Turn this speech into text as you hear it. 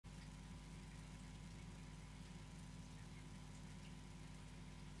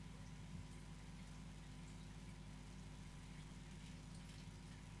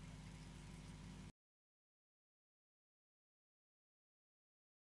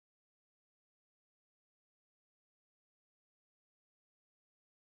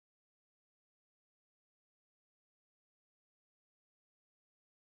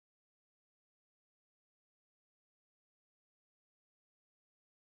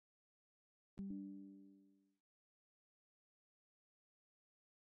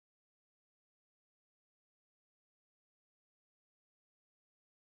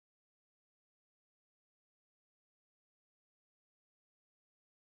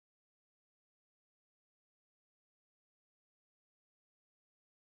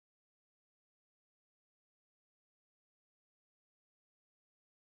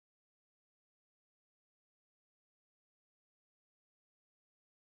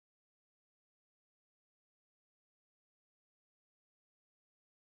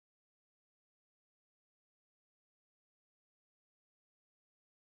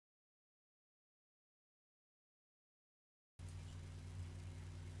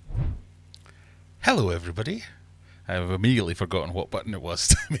Hello everybody. I've immediately forgotten what button it was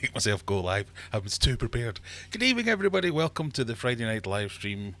to make myself go live. I was too prepared. Good evening everybody, welcome to the Friday night live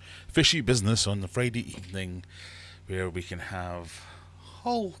stream Fishy Business on the Friday evening, where we can have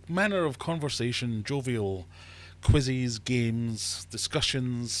all manner of conversation, jovial quizzes, games,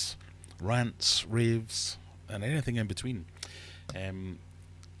 discussions, rants, raves, and anything in between. I'm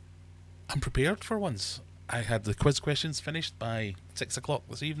prepared for once. I had the quiz questions finished by 6 o'clock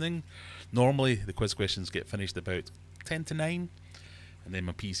this evening. Normally the quiz questions get finished about 10 to 9, and then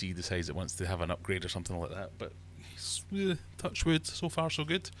my PC decides it wants to have an upgrade or something like that, but touch wood, so far so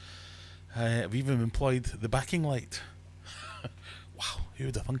good. I've even employed the backing light. Wow, who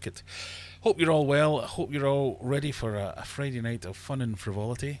would have thunk it? Hope you're all well. I hope you're all ready for a Friday night of fun and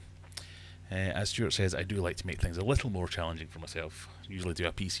frivolity. As Stuart says, I do like to make things a little more challenging for myself. Usually do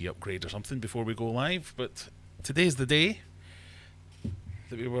a PC upgrade or something before we go live, but today's the day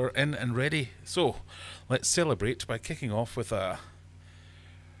that we were in and ready. So let's celebrate by kicking off with a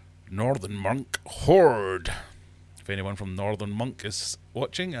Northern Monk Horde. If anyone from Northern Monk is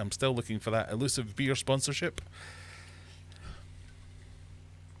watching, I'm still looking for that elusive beer sponsorship.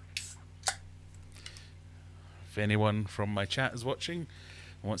 If anyone from my chat is watching,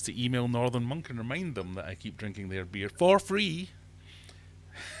 wants to email Northern Monk and remind them that I keep drinking their beer for free.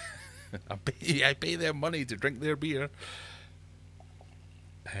 I pay them money to drink their beer.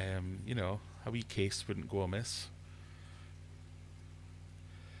 You know, a wee case wouldn't go amiss.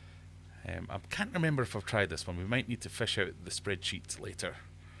 I can't remember if I've tried this one. We might need to fish out the spreadsheet later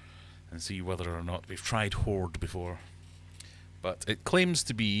and see whether or not we've tried Horde before. But it claims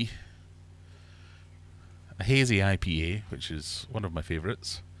to be a hazy IPA, which is one of my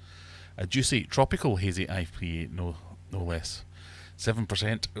favourites. A juicy tropical hazy IPA, no less.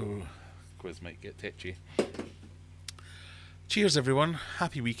 7%. Oh, quiz might get tetchy. Cheers, everyone.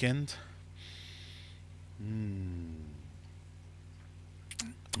 Happy weekend.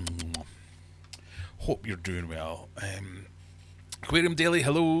 Hope you're doing well. Aquarium Daily,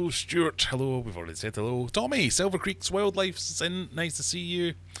 hello. Stuart, hello. We've already said hello. Tommy, Silver Creek's Wildlife's in. Nice to see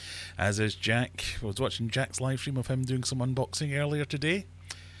you. As is Jack. I was watching Jack's live stream of him doing some unboxing earlier today.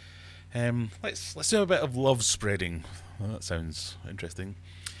 Let's do a bit of love spreading. Well, that sounds interesting.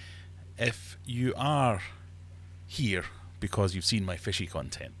 If you are here because you've seen my fishy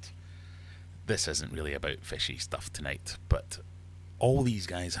content, this isn't really about fishy stuff tonight, but all these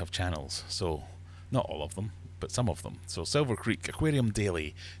guys have channels, so not all of them, but some of them. So Silver Creek, Aquarium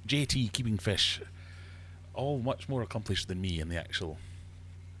Daily, JT Keeping Fish, all much more accomplished than me in the actual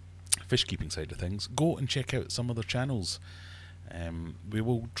fish keeping side of things. Go and check out some of their channels. We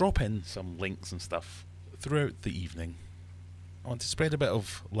will drop in some links and stuff throughout the evening. I want to spread a bit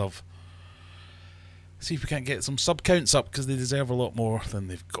of love. See if we can't get some sub counts up, because they deserve a lot more than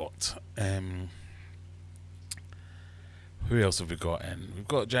they've got. Who else have we got in? We've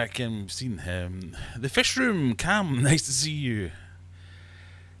got Jack in, we've seen him. The Fish Room, Cam, nice to see you.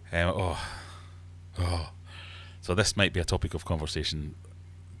 So this might be a topic of conversation.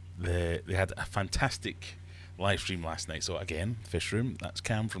 They had a fantastic live stream last night. So again, Fish Room, that's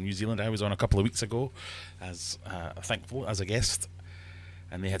Cam from New Zealand. I was on a couple of weeks ago as thankful as a guest.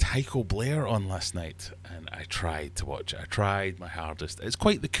 And they had Heiko Blair on last night, and I tried to watch it. I tried my hardest. It's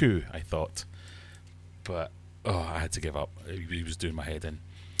quite the coup, I thought. But, I had to give up. He was doing my head in.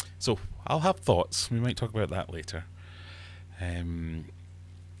 So, I'll have thoughts. We might talk about that later.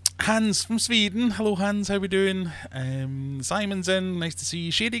 Hans from Sweden. Hello, Hans. How we doing? Simon's in. Nice to see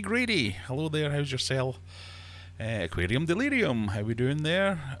you. Shady Grady. Hello there. How's your cell? Aquarium Delirium. How we doing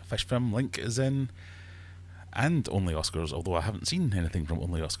there? Fish Film Link is in. And Only Oscars, although I haven't seen anything from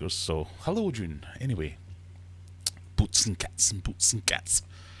Only Oscars, so hello June. Anyway, boots and cats and boots and cats.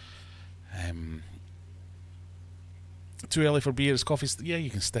 Too early for beer. Is coffee? Yeah, you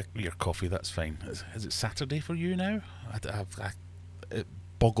can stick with your coffee. That's fine. Is it Saturday for you now? It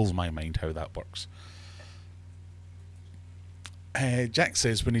boggles my mind how that works. Jack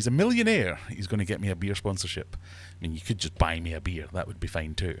says when he's a millionaire, he's going to get me a beer sponsorship. I mean, you could just buy me a beer. That would be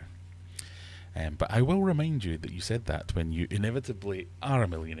fine too. But I will remind you that you said that when you inevitably are a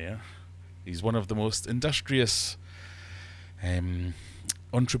millionaire. He's one of the most industrious,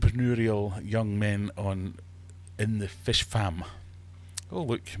 entrepreneurial young men in the fish fam. Oh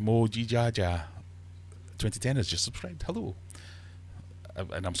look, Mo Jijaja 2010 has just subscribed. Hello.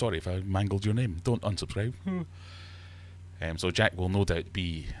 And I'm sorry if I mangled your name. Don't unsubscribe. So Jack will no doubt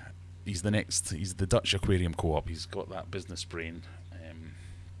be... He's the Dutch Aquarium Co-op. He's got that business brain.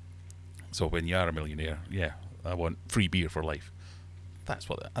 So when you are a millionaire, yeah, I want free beer for life. That's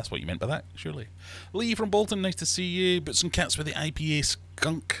what you meant by that, surely. Lee from Bolton, nice to see you. But some cats with the IPA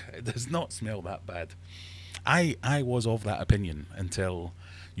skunk. It does not smell that bad. I was of that opinion until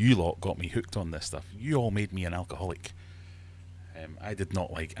you lot got me hooked on this stuff. You all made me an alcoholic. I did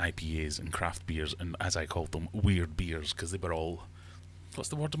not like IPAs and craft beers, and as I called them, weird beers, because they were all, what's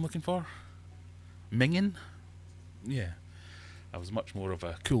the word I'm looking for? Minging? Yeah. I was much more of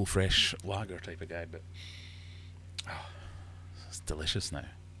a cool, fresh lager type of guy, but it's delicious now.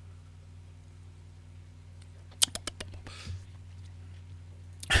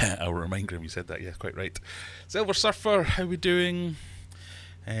 I'll remind Grim you said that, yeah, quite right. Silver Surfer, how we doing?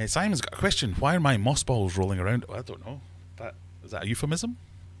 Simon's got a question. Why are my moss balls rolling around? Oh, I don't know. Is that a euphemism?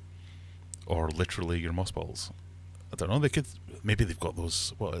 Or literally your moss balls? I don't know. Maybe they've got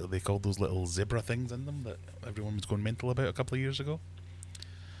those, what are they called, those little zebra things in them that everyone was going mental about a couple of years ago.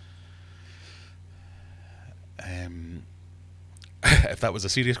 If that was a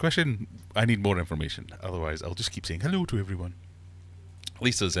serious question, I need more information. Otherwise, I'll just keep saying hello to everyone.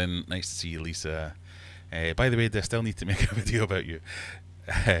 Lisa's in. Nice to see you, Lisa. By the way, do I still need to make a video about you?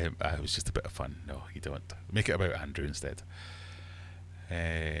 It was just a bit of fun. No, you don't. Make it about Andrew instead.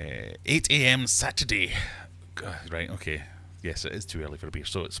 8 AM Saturday. Right, okay. Yes, it is too early for a beer.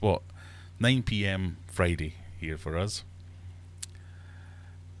 So it's what? 9 PM Friday here for us.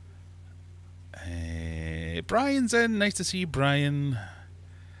 Brian's in. Nice to see you, Brian.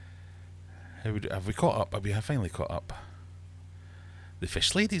 Have we caught up? Have we finally caught up? The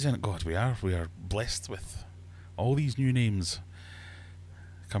Fish Lady's in it. God, we are blessed with all these new names.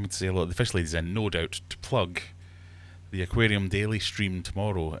 Coming to say hello. The Fish Lady's in, no doubt. To plug, the Aquarium Daily stream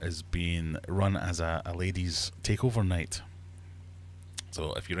tomorrow is being run as a ladies' takeover night.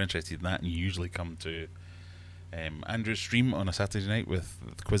 So if you're interested in that, and you usually come to Andrew's stream on a Saturday night with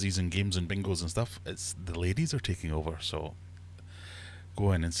quizzes and games and bingos and stuff, it's the ladies are taking over. So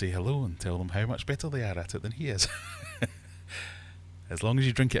go in and say hello and tell them how much better they are at it than he is. As long as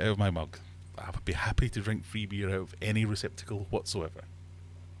you drink it out of my mug, I would be happy to drink free beer out of any receptacle whatsoever.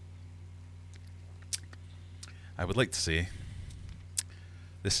 I would like to say,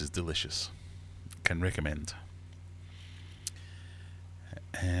 this is delicious. Can recommend.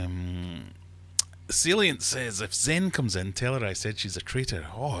 Salient says, if Zen comes in, tell her I said she's a traitor.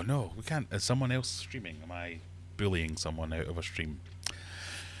 Oh no, we can't. Is someone else streaming? Am I bullying someone out of a stream?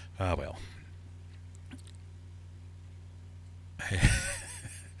 Ah well.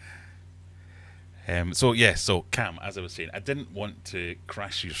 So Cam, as I was saying, I didn't want to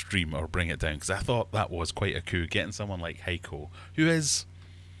crash your stream or bring it down, because I thought that was quite a coup, getting someone like Heiko, who is,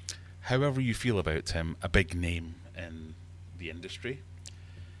 however you feel about him, a big name in the industry.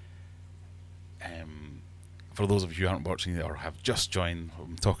 For those of you who aren't watching or have just joined,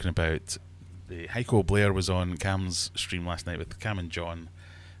 I'm talking about the Heiko Blair was on Cam's stream last night with Cam and John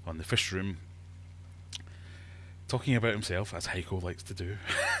on the Fish Room, talking about himself, as Heiko likes to do.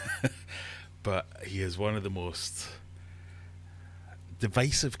 But he is one of the most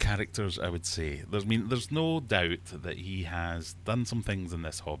divisive characters, I would say. There's no doubt that he has done some things in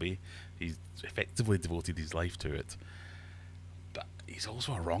this hobby. He's effectively devoted his life to it. But he's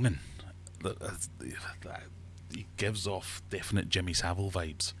also a wrong'un. He gives off definite Jimmy Savile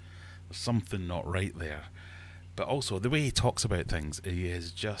vibes. There's something not right there. But also, the way he talks about things, he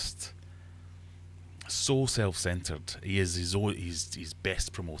is just so self-centered. He is his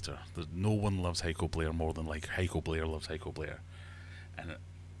best promoter. No one loves Heiko Blair more than like Heiko Blair loves Heiko Blair. And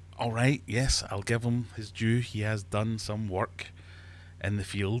alright, yes, I'll give him his due. He has done some work in the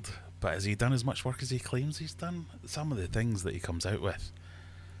field, but has he done as much work as he claims he's done? Some of the things that he comes out with,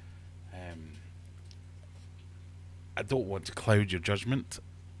 I don't want to cloud your judgment,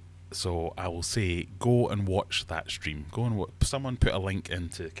 so I will say go and watch that stream. Go and someone put a link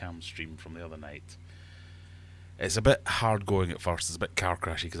into Cam's stream from the other night. It's a bit hard going at first. It's a bit car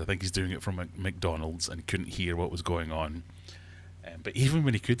crashy because I think he's doing it from McDonald's and he couldn't hear what was going on. But even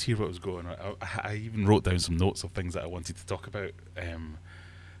when he could hear what was going on, I even wrote down some notes of things that I wanted to talk about.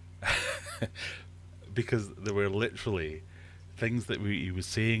 Because there were literally things that he was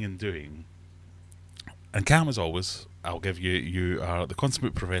saying and doing. And Cam, as always, I'll give you, you are the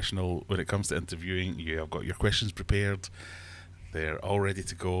consummate professional when it comes to interviewing. You have got your questions prepared. They're all ready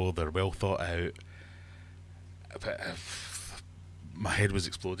to go. They're well thought out. But my head was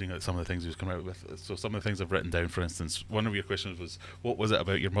exploding at some of the things he was coming out with. So some of the things I've written down, for instance, one of your questions was, what was it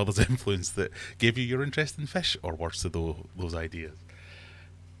about your mother's influence that gave you your interest in fish, or worse to those ideas?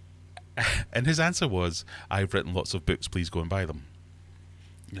 And his answer was, I've written lots of books, please go and buy them.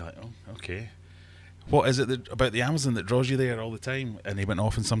 You're like, oh, okay. What is it about the Amazon that draws you there all the time? And he went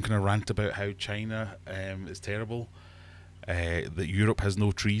off in some kind of rant about how China is terrible. that Europe has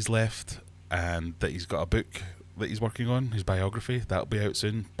no trees left, and that he's got a book that he's working on, his biography. That'll be out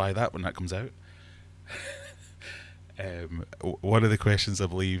soon. Buy that when that comes out. One of the questions, I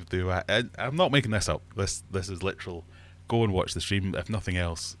believe, I'm not making this up. This is literal. Go and watch the stream. If nothing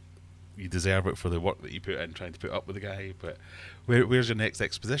else, you deserve it for the work that you put in trying to put up with the guy. But where's your next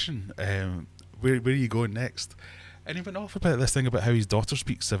exposition? Where are you going next? And he went off about this thing about how his daughter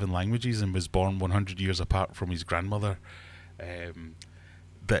speaks 7 languages and was born 100 years apart from his grandmother.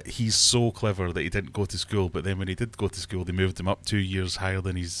 That he's so clever that he didn't go to school, but then when he did go to school, they moved him up 2 years higher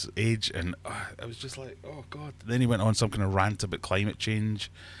than his age, and I was just like, oh god. Then he went on some kind of rant about climate change,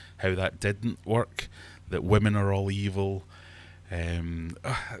 how that didn't work, that women are all evil.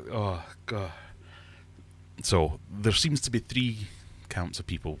 Oh god. So there seems to be 3 camps of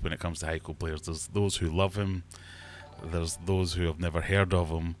people when it comes to Heiko players. There's those who love him, there's those who have never heard of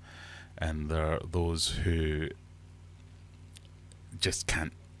him, and there are those who just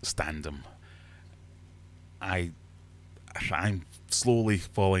can't stand him. I'm slowly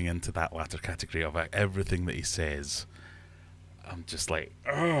falling into that latter category of everything that he says. I'm just like,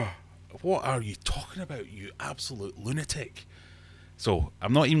 ugh, what are you talking about, you absolute lunatic? So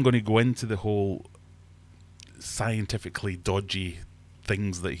I'm not even going to go into the whole scientifically dodgy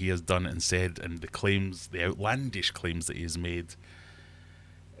things that he has done and said, and the claims, the outlandish claims that he has made.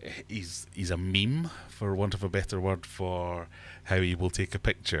 He's a meme, for want of a better word, for how he will take a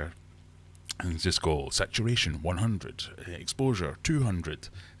picture and just go saturation 100, exposure 200,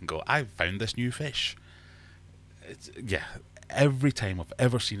 and go, I've found this new fish. Yeah, every time I've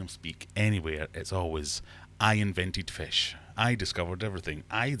ever seen him speak anywhere, it's always, I invented fish, I discovered everything,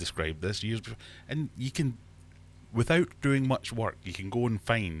 I described this years before. And you can, without doing much work, you can go and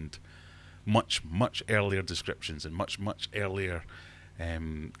find much earlier descriptions and much earlier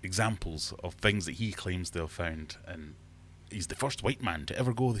examples of things that he claims to have found, and he's the first white man to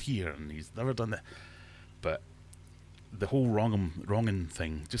ever go here, and he's never done that. But the whole wronging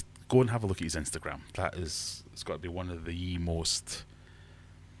thing, just go and have a look at his Instagram. It's got to be one of the most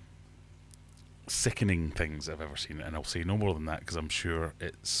sickening things I've ever seen, and I'll say no more than that because I'm sure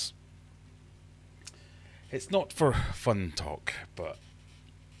it's not for fun talk, but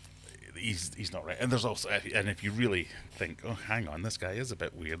he's not right. And there's also, and if you really think, oh, hang on, this guy is a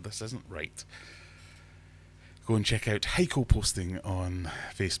bit weird, this isn't right, go and check out Heiko posting on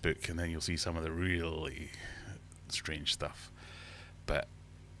Facebook, and then you'll see some of the really strange stuff. But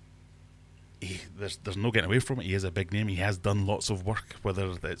there's no getting away from it. He is a big name. He has done lots of work,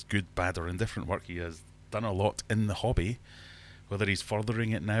 whether it's good, bad, or indifferent work. He has done a lot in the hobby. Whether he's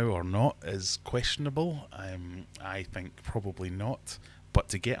furthering it now or not is questionable. I think probably not. But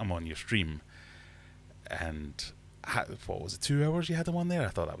to get him on your stream, and what was it, 2 hours you had him on there? I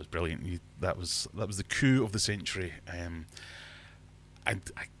thought that was brilliant. That was the coup of the century. I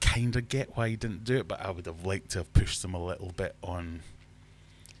kind of get why he didn't do it, but I would have liked to have pushed him a little bit on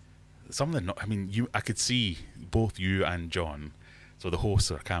some of the. I mean, I could see both you and John, so the hosts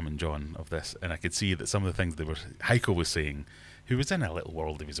are Cam and John of this, and I could see that some of the things Heiko was saying, who was in a little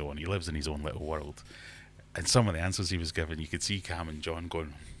world of his own. He lives in his own little world. And some of the answers he was giving, you could see Cam and John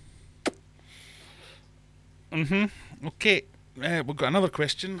going, okay, we've got another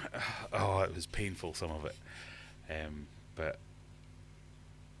question. Oh, it was painful, some of it.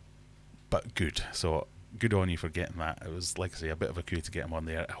 But good. So good on you for getting that. It was, like I say, a bit of a coup to get him on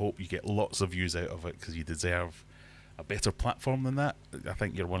there. I hope you get lots of views out of it, because you deserve a better platform than that. I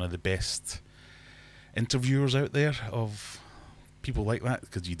think you're one of the best interviewers out there of people like that,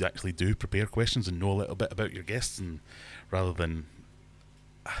 because you actually do prepare questions and know a little bit about your guests, and rather than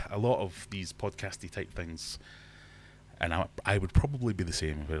a lot of these podcasty type things, and I would probably be the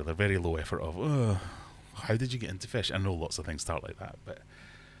same, where they're very low effort of, how did you get into fish? I know lots of things start like that, but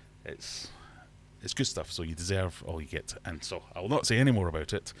it's good stuff, so you deserve all you get. And so I will not say any more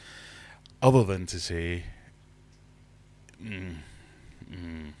about it, other than to say,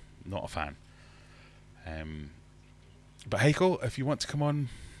 not a fan. But Heiko, if you want to come on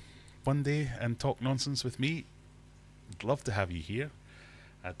one day and talk nonsense with me, I'd love to have you here.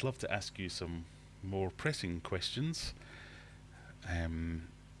 I'd love to ask you some more pressing questions.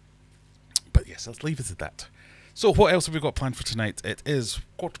 But yes, let's leave it at that. So what else have we got planned for tonight? It is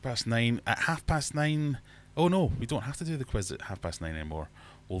 9:15. At 9:30, oh no, we don't have to do the quiz at 9:30 anymore.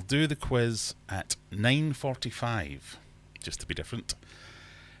 We'll do the quiz at 9:45, just to be different.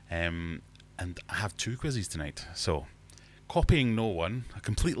 And I have 2 quizzes tonight. So, copying no one, a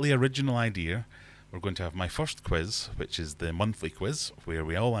completely original idea. We're going to have my first quiz, which is the monthly quiz, where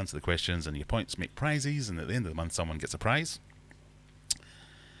we all answer the questions and your points make prizes, and at the end of the month someone gets a prize.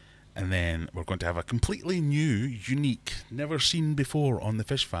 And then we're going to have a completely new, unique, never seen before on the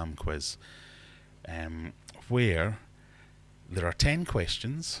Fish Farm quiz, where there are 10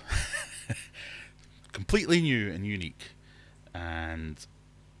 questions, completely new and unique, and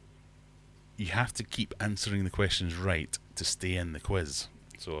you have to keep answering the questions right to stay in the quiz.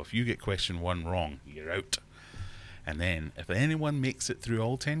 So if you get question 1 wrong, you're out. And then if anyone makes it through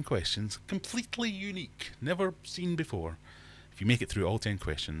all 10 questions, completely unique, never seen before, if you make it through all 10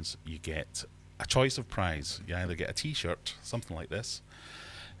 questions, you get a choice of prize. You either get a t-shirt, something like this,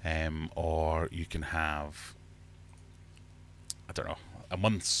 or you can have, I don't know, a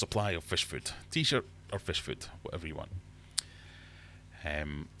month's supply of fish food. T-shirt or fish food, whatever you want.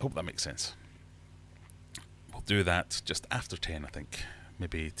 Hope that makes sense. We'll do that just after 10, I think.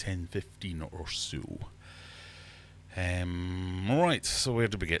 Maybe 10:15 or so. Right, so where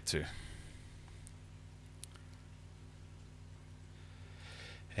did we get to?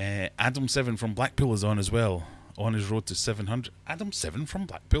 Adam7 from Blackpool is on as well, on his road to 700. Adam7 from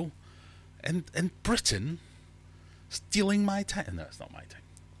Blackpool? In Britain? Stealing my time? No, it's not my time.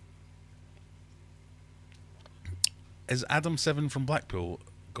 Is Adam7 from Blackpool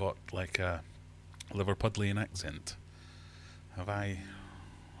got like a Liverpudlian accent? Have I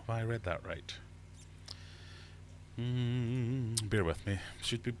read that right? Bear with me.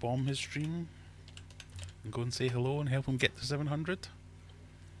 Should we bomb his stream and go and say hello and help him get to 700?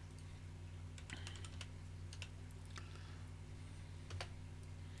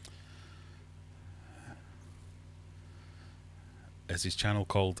 Is his channel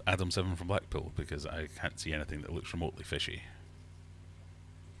called Adam7 from Blackpool? Because I can't see anything that looks remotely fishy.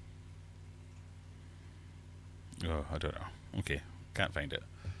 Oh, I don't know. Okay, can't find it.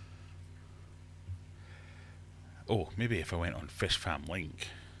 Oh, maybe if I went on Fish Farm Link.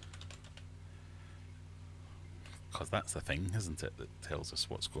 Because that's the thing, isn't it, that tells us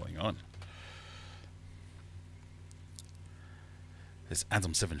what's going on. It's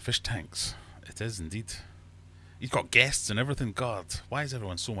Adam7 Fish Tanks. It is indeed. He's got guests and everything. God, why is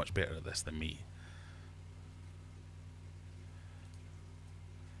everyone so much better at this than me?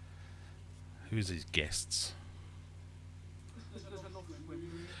 Who's his guests?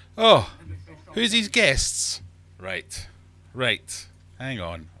 Oh, who's his guests? Right, right. Hang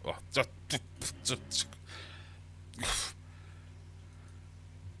on. Oh,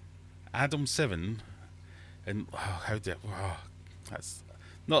 Adam7, and how did? That's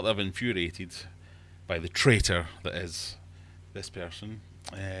not that I'm infuriated by the traitor that is this person.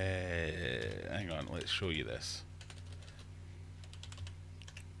 Hang on, let's show you this.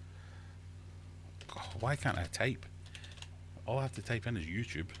 God, why can't I type? All I have to type in is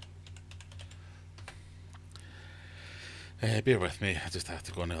YouTube. Bear with me, I just have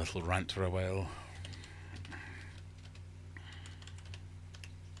to go on a little rant for a while.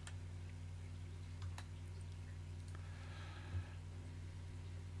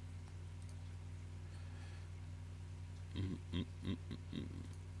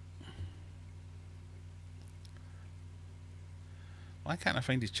 Why can't I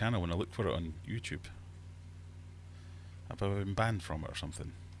find his channel when I look for it on YouTube? Have I been banned from it or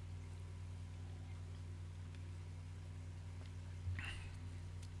something?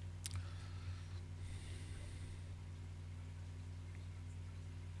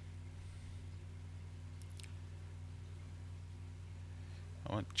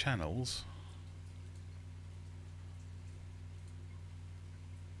 I want channels.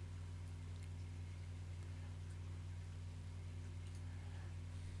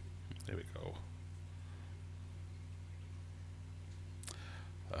 There we go.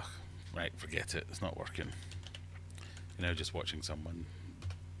 Ugh, right, forget it. It's not working. You're now just watching someone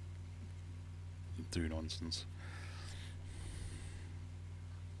do nonsense.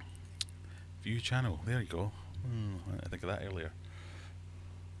 View channel. There you go. I didn't think of that earlier.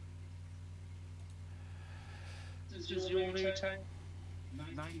 This is your new tank?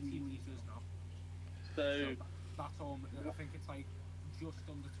 19 litres now. So That's all. I think it's like just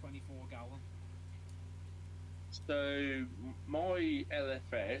under 24 gallon. So my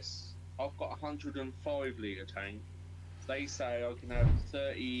LFS, I've got a 105 litre tank. They say I can have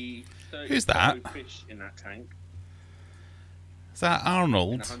 30 Who's that? fish in that tank. Is that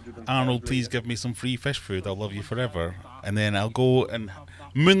Arnold? 105 Arnold, please litre. give me some free fish food. I'll love you forever. And then I'll go and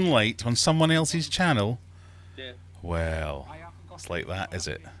moonlight on someone else's channel. Yeah. Well, I haven't got it's like that, is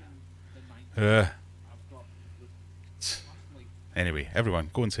it? the 90. Uh, I've got like, anyway, everyone,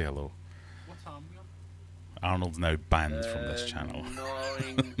 go and say hello. what time are we on? Arnold's now banned from this channel.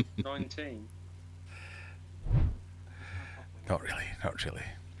 19. Not really, not really. Actually,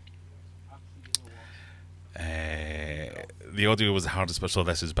 you know what? The the audio was the hardest part. So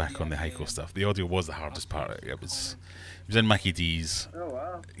this is back on the Heiko stuff. The audio was the hardest part. It was in Mackie D's. Oh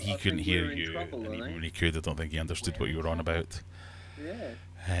wow. He I couldn't think hear we're in you, trouble, and I even think. when he could, I don't think he understood what you were on about.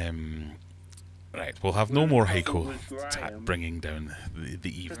 Yeah. Right, we'll have no more Heiko with Graham. bringing down the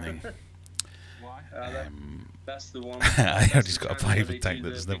evening. Why? That's the one. I heard that's he's the got a channel where private they tank do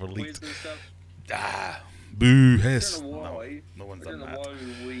that's the never big leaked. quiz and stuff. Ah, boo, I hiss. don't know why. No one's I don't done know that.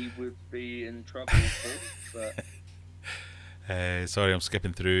 why we would be in trouble for, but Sorry, I'm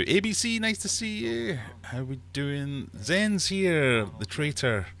skipping through. ABC, nice to see you. How we doing? Zen's here, the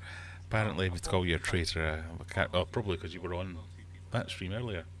traitor. Apparently, we call you a traitor. Probably because you were on that stream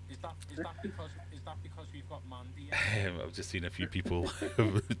earlier. Is that because we've got Mandy? I've just seen a few people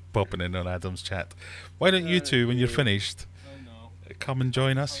popping in on Adam's chat. Why don't you two, when you're finished, Oh no. come and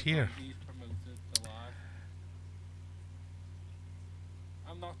join us here? Mandy's promoted to live.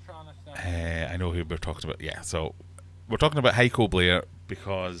 I'm not trying to say. I know who we're talking about. Yeah, so we're talking about Heiko Blair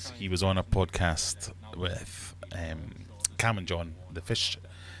because he was on a podcast with Cam and John, the fish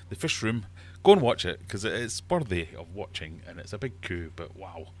room. Go and watch it because it's worthy of watching, and it's a big coup. But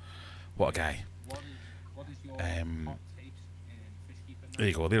wow, what a guy! What is your hot takes in fish keeping? There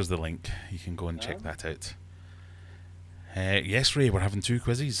you go. There's the link. You can go and check that out. Yes, Ray, we're having 2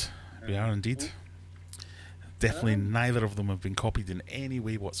 quizzes. We are indeed. Definitely neither of them have been copied in any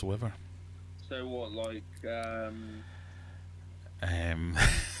way whatsoever. so what, like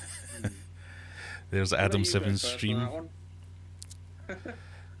There's Adam Seven's stream.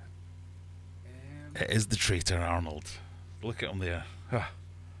 It is the traitor Arnold. Look at him there. Ah,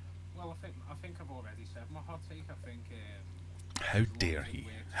 Well, I think I've already said my hot take. I think. how as long dare as it he?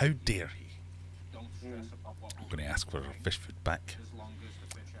 works, How dare he? Don't stress about what I'm going to ask for a fish food back. as long as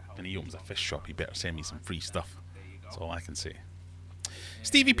the fish are healthy. When he opens a fish shop, he better send me some free stuff. There you That's go. all I can say.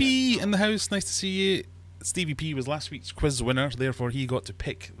 Stevie P in the house. Nice to see you. Stevie P was last week's quiz winner, therefore he got to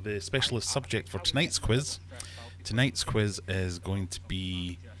pick the specialist subject for tonight's quiz. Tonight's quiz is going to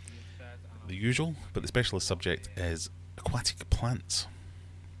be the usual, but the specialist subject is aquatic plants.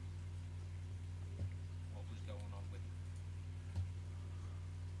 What was going on with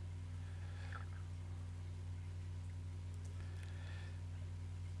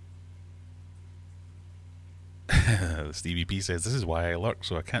Stevie P says, "This is why I lurk,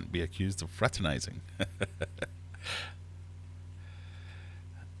 so I can't be accused of fraternizing."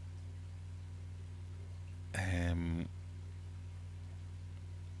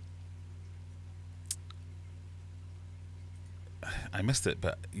 I missed it,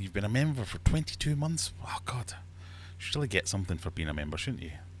 but you've been a member for 22 months? Oh, God. You should really get something for being a member, shouldn't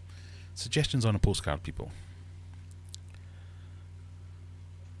you? Suggestions on a postcard, people.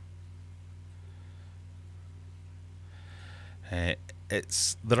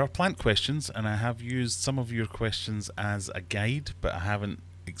 There are plant questions, and I have used some of your questions as a guide, but I haven't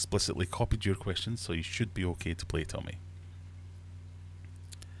explicitly copied your questions, so you should be okay to play, Tommy.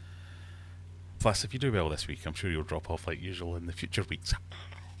 Plus, if you do well this week, I'm sure you'll drop off like usual in the future weeks.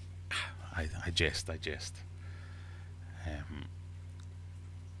 I jest.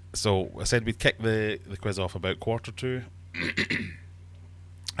 So I said we'd kick the quiz off about 1:45.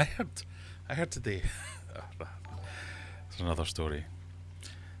 I heard today. It's another story.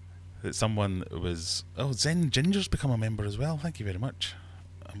 That someone was Zen Ginger's become a member as well. Thank you very much.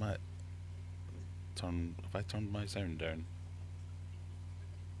 I might turn if I turned my sound down.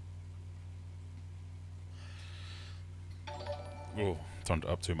 Oh, turned it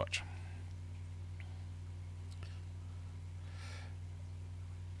up too much.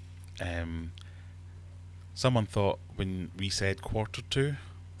 Someone thought when we said 1:45,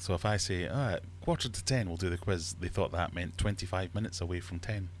 so if I say 1:45 we'll do the quiz, they thought that meant 25 minutes away from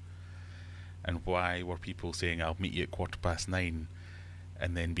 10. And why were people saying I'll meet you at 9:15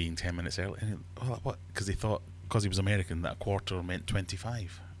 and then being 10 minutes early? And what? Because they thought because he was American that a quarter meant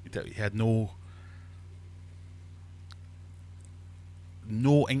 25. He had no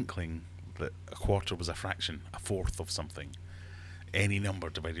inkling that a quarter was a fraction, a fourth of something. Any number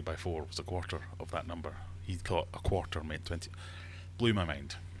divided by 4 was a quarter of that number. He thought a quarter meant 20. Blew my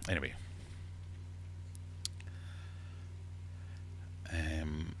mind. Anyway.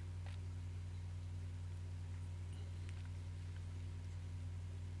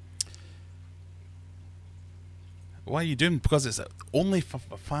 Why are you doing? Because it's only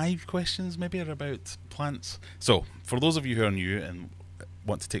 5 questions maybe are about plants. So, for those of you who are new and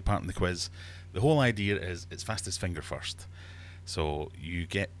want to take part in the quiz, the whole idea is it's fastest finger first. So you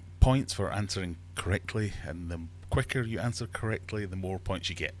get points for answering correctly, and the quicker you answer correctly, the more points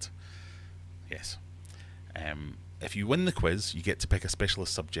you get. Yes. if you win the quiz, you get to pick a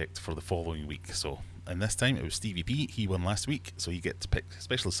specialist subject for the following week. So, and this time it was Stevie P. He won last week, so you get to pick a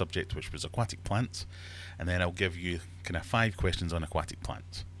specialist subject, which was aquatic plants. And then I'll give you kind of 5 questions on aquatic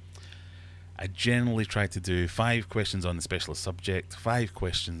plants. I generally try to do 5 questions on the specialist subject, 5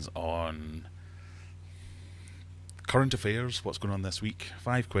 questions on current affairs, what's going on this week,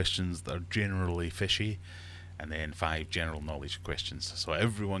 5 questions that are generally fishy, and then 5 general knowledge questions. So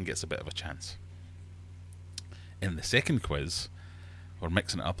everyone gets a bit of a chance. In the second quiz, we're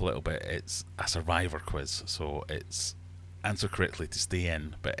mixing it up a little bit. It's a survivor quiz, so it's answer correctly to stay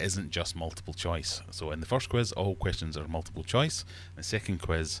in, but it isn't just multiple choice. So in the first quiz, all questions are multiple choice. In the second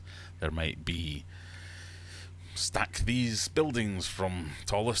quiz, there might be stack these buildings from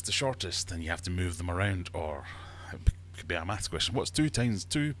tallest to shortest, and you have to move them around, or it could be a maths question. What's 2 times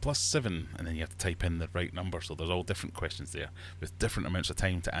 2 plus 7? And then you have to type in the right number. So there's all different questions there with different amounts of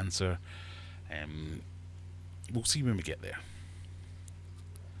time to answer. We'll see when we get there.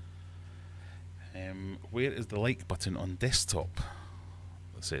 Where is the like button on desktop?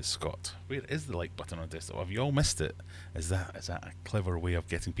 Says Scott. Where is the like button on desktop? Have you all missed it? Is that a clever way of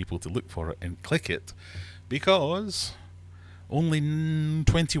getting people to look for it and click it? Because only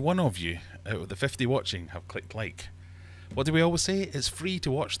 21 of you out of the 50 watching have clicked like. What do we always say? It's free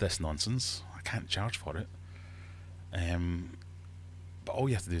to watch this nonsense. I can't charge for it. But all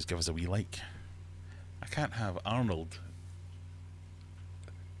you have to do is give us a wee like. I can't have Arnold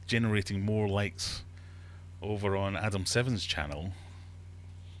generating more likes over on Adam Seven's channel.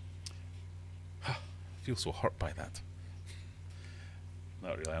 I feel so hurt by that.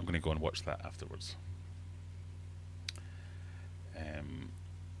 Not really. I'm going to go and watch that afterwards.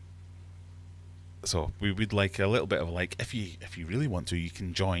 So we would like a little bit of a like. If you really want to, you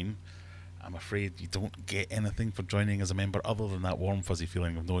can join. I'm afraid you don't get anything for joining as a member other than that warm fuzzy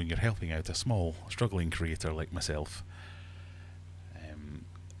feeling of knowing you're helping out a small struggling creator like myself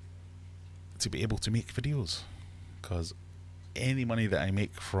to be able to make videos, because any money that I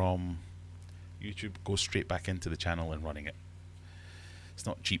make from YouTube goes straight back into the channel and running it. It's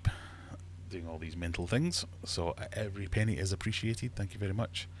not cheap doing all these mental things, so every penny is appreciated. Thank you very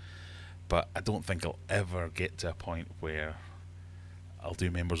much. But I don't think I'll ever get to a point where I'll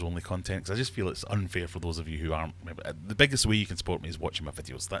do members only content, because I just feel it's unfair for those of you who aren't. The biggest way you can support me is watching my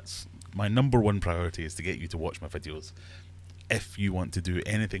videos. That's my number one priority, is to get you to watch my videos. If you want to do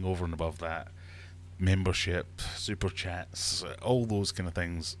anything over and above that, membership, super chats, all those kind of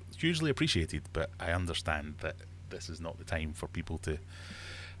things, hugely appreciated, but I understand that this is not the time for people to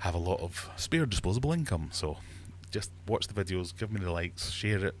have a lot of spare disposable income. So just watch the videos, give me the likes,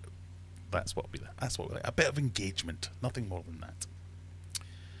 share it. That's what we like. A bit of engagement, nothing more than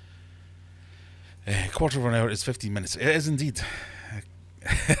that. Quarter of an hour is 15 minutes. It is indeed.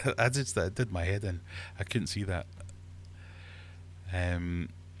 I just did my head in. I couldn't see that.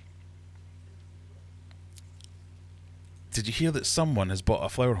 Did you hear that someone has bought a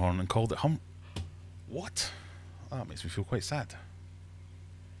flower horn and called it What? Oh, that makes me feel quite sad.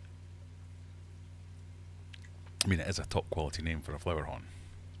 I mean, it is a top quality name for a flower horn.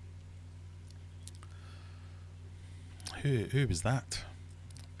 Who was that?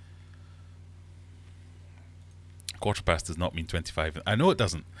 Quarter past does not mean 25. I know it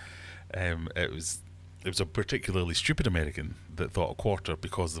doesn't. It was a particularly stupid American that thought a quarter,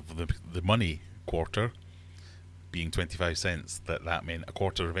 because of the money quarter being 25 cents, that meant a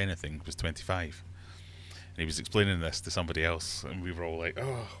quarter of anything was 25. And he was explaining this to somebody else, and we were all like,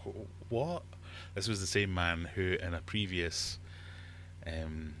 oh, what? This was the same man who in a previous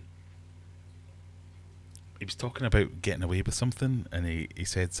he was talking about getting away with something, and he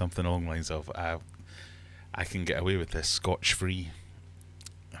said something along the lines of, I can get away with this scotch-free.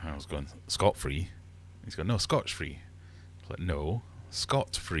 I was going, scot-free? He's going, no, scotch-free. I was like, no,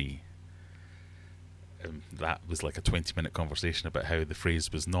 scot-free. That was like a 20-minute conversation about how the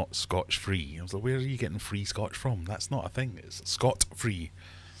phrase was not scotch-free. I was like, where are you getting free scotch from? That's not a thing. It's scot-free.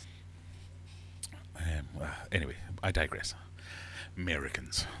 Anyway, I digress.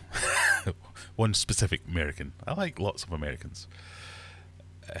 Americans. One specific American. I like lots of Americans.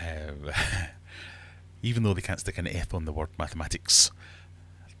 Even though they can't stick an F on the word mathematics,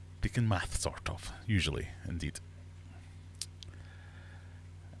 they can math, sort of, usually, indeed.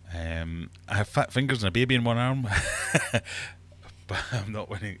 I have fat fingers and a baby in one arm, but I'm not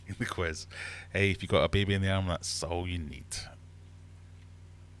winning the quiz. Hey, if you got a baby in the arm, that's all you need.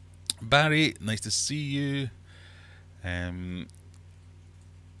 Barry, nice to see you.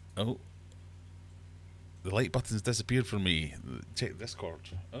 Oh, the like button's disappeared from me. Check Discord.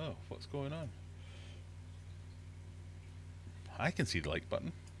 Oh, what's going on? I can see the like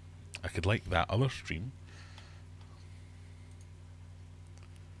button. I could like that other stream.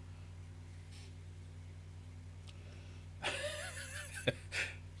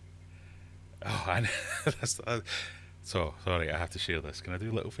 Oh, I so sorry, I have to share this. Can I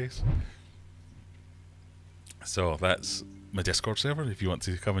do little face? So that's my Discord server. If you want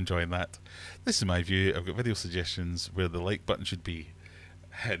to come and join that, this is my view. I've got video suggestions where the like button should be,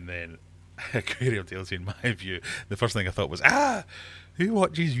 and then Aquarium tells you in my view. The first thing I thought was, who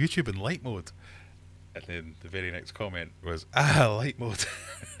watches YouTube in light mode? And then the very next comment was, light mode.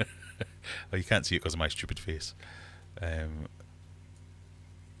 Oh, you can't see it because of my stupid face.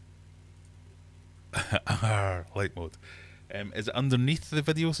 Light mode. Is it underneath the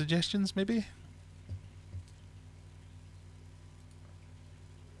video suggestions, maybe?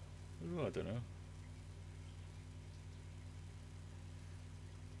 Oh, I don't know.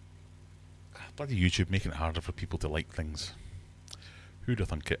 Bloody YouTube making it harder for people to like things. Who'd have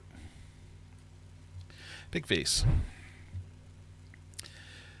thunk it? Big face.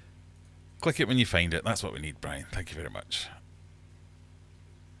 Click it when you find it. That's what we need, Brian. Thank you very much.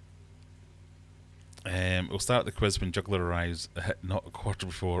 We'll start the quiz when Juggler arrives, not a quarter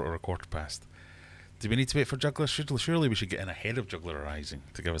before or a quarter past. Do we need to wait for Juggler? Surely we should get in ahead of Juggler arriving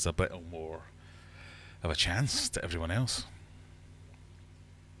to give us a bit more of a chance to everyone else.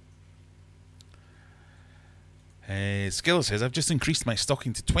 Skiller says, I've just increased my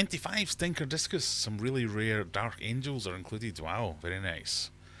stocking to 25 Stinker Discus. Some really rare Dark Angels are included. Wow, very nice.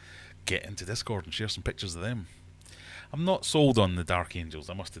 Get into Discord and share some pictures of them. I'm not sold on the Dark Angels,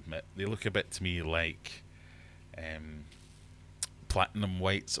 I must admit. They look a bit to me like Platinum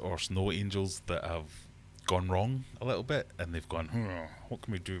Whites or Snow Angels that have gone wrong a little bit, and they've gone, what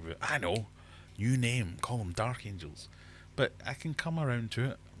can we do with it? I know, new name, call them Dark Angels. But I can come around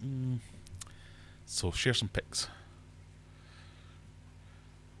to it. So share some pics.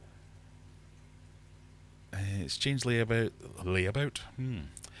 It's changed layout.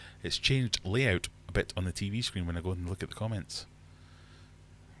 It's changed layout a bit on the TV screen when I go and look at the comments.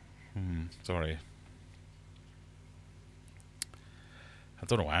 Sorry. I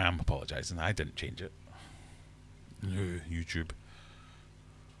don't know why I'm apologising. I didn't change it. YouTube.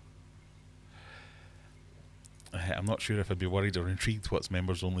 I'm not sure if I'd be worried or intrigued what's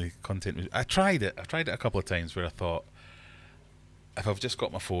members only content. I tried it a couple of times where I thought, if I've just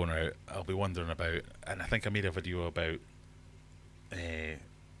got my phone out, I'll be wandering about, and I think I made a video about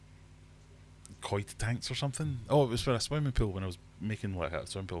koi tanks or something. Oh, it was for a swimming pool when I was making like a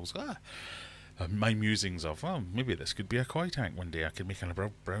swimming pool. I was my musings of, maybe this could be a koi tank one day. I could make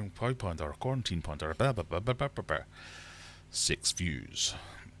a brown koi pond or a quarantine pond or a blah blah blah blah blah blah. 6 views.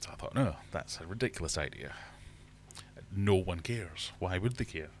 So I thought, no, that's a ridiculous idea. No one cares. Why would they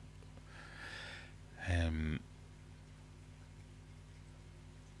care?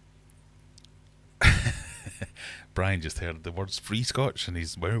 Brian just heard the words free Scotch and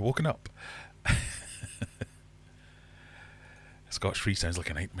he's woken up. Scotch free sounds like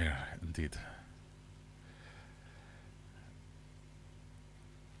a nightmare indeed.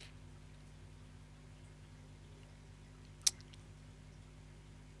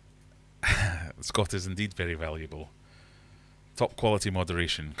 Scott is indeed very valuable. Top quality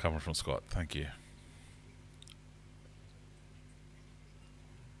moderation coming from Scott. Thank you.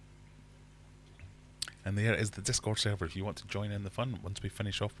 And there is the Discord server if you want to join in the fun once we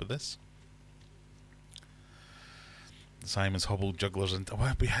finish off with this. Simon's hobbled jugglers and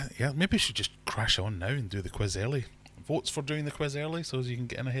yeah, maybe we should just crash on now and do the quiz early. Votes for doing the quiz early so as you can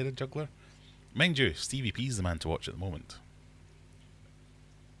get in ahead of Juggler. Mind you, Stevie P's the man to watch at the moment.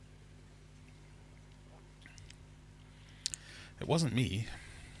 It wasn't me.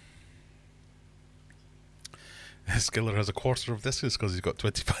 Skiller has a quarter of discus because he's got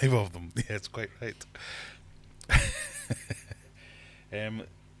 25 of them. Yeah, it's quite right.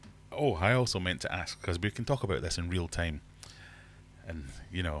 Oh, I also meant to ask, because we can talk about this in real time. And,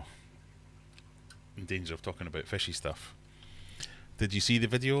 you know, in danger of talking about fishy stuff. Did you see the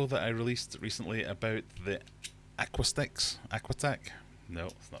video that I released recently about the Aquatac? No,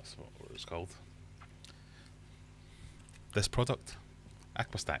 it's not what it's called. This product,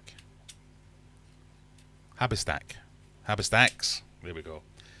 Aquastack. Habistacks. There we go.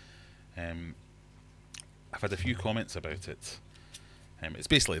 I've had a few comments about it. It's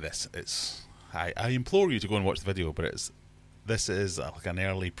basically this. I implore you to go and watch the video, but this is like an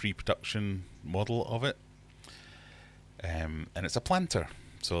early pre-production model of it, and it's a planter.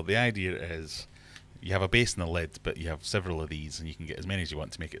 So the idea is you have a base and a lid, but you have several of these, and you can get as many as you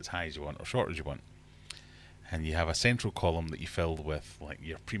want to make it as high as you want or short as you want. And you have a central column that you filled with like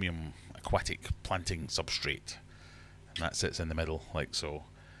your premium aquatic planting substrate, and that sits in the middle like so.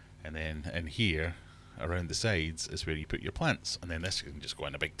 And then in here, around the sides, is where you put your plants, and then this can just go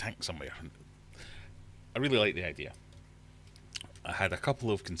in a big tank somewhere. I really like the idea. I had a couple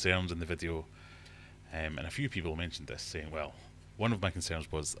of concerns in the video And a few people mentioned this, saying, well, one of my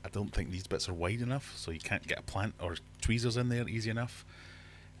concerns was I don't think these bits are wide enough, so you can't get a plant or tweezers in there easy enough.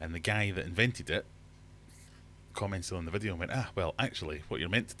 And the guy that invented it commented on the video and went, well, actually, what you're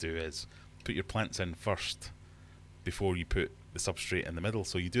meant to do is put your plants in first before you put the substrate in the middle.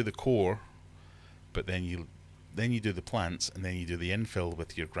 So you do the core, but then you do the plants, and then you do the infill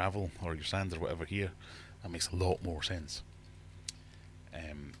with your gravel or your sand or whatever here. That makes a lot more sense.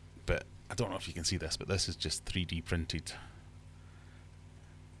 But I don't know if you can see this, but this is just 3D printed,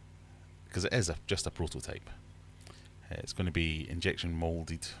 because it is just a prototype. It's going to be injection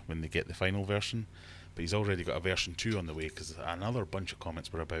molded when they get the final version, but he's already got a version 2 on the way, because another bunch of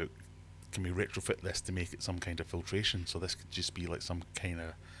comments were about, can we retrofit this to make it some kind of filtration? So this could just be like some kind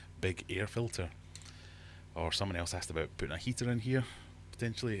of big air filter. Or someone else asked about putting a heater in here,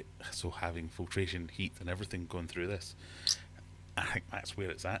 potentially, so having filtration, heat and everything going through this. I think that's where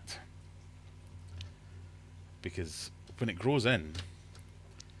it's at. Because when it grows in,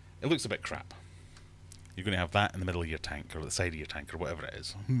 it looks a bit crap. You're going to have that in the middle of your tank, or the side of your tank, or whatever it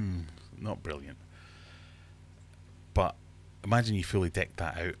is. Not brilliant. But imagine you fully deck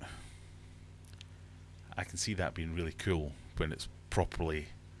that out. I can see that being really cool when it's properly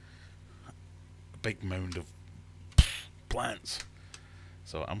a big mound of plants.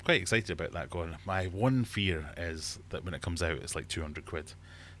 So I'm quite excited about that going. My one fear is that when it comes out, it's like 200 quid.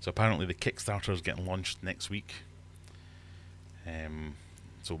 So apparently the Kickstarter is getting launched next week.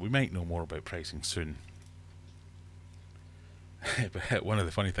 So we might know more about pricing soon. But one of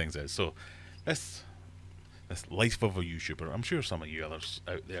the funny things is, so this life of a YouTuber, I'm sure some of you others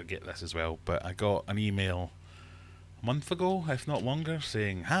out there get this as well, but I got an email a month ago, if not longer,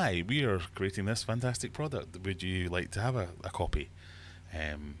 saying, hi, we are creating this fantastic product. Would you like to have a copy?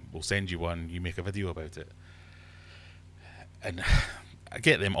 We'll send you one, you make a video about it. And I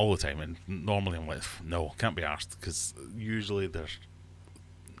get them all the time, and normally I'm like, no, can't be arsed, because usually there's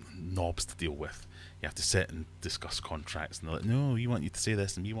knobs to deal with. You have to sit and discuss contracts, and they're like, no, we want you to say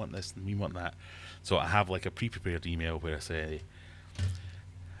this, and we want this, and we want that. So I have like a pre-prepared email where I say,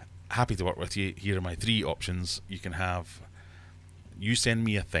 happy to work with you, here are my 3 options. You can have, you send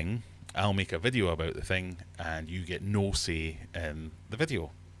me a thing, I'll make a video about the thing, and you get no say in the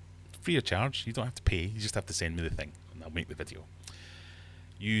video. Free of charge, you don't have to pay, you just have to send me the thing, and I'll make the video.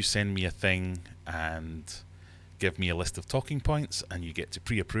 You send me a thing and give me a list of talking points, and you get to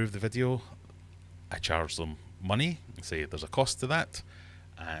pre-approve the video. I charge them money, say there's a cost to that,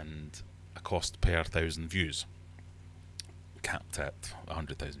 and a cost per 1,000 views, capped at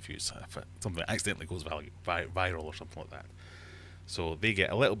 100,000 views if something accidentally goes viral or something like that. So they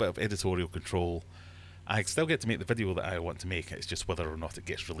get a little bit of editorial control. I still get to make the video that I want to make, it's just whether or not it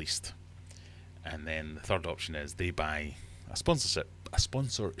gets released. And then the third option is they buy a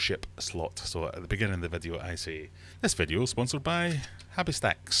sponsorship slot. So at the beginning of the video I say, this video is sponsored by Happy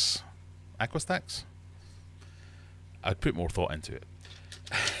Stacks, Aquastacks. I'd put more thought into it.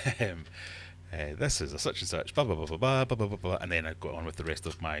 This is a such and such, blah blah blah blah blah blah blah blah, and then I'd go on with the rest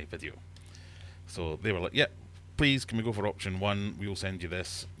of my video. So they were like, yep, please can we go for option 1, we will send you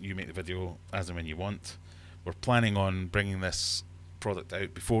this, you make the video as and when you want. We're planning on bringing this product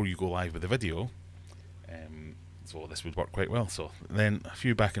out before you go live with the video, so this would work quite well. So then a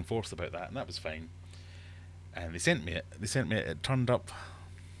few back and forth about that, and that was fine. And they sent me it. It turned up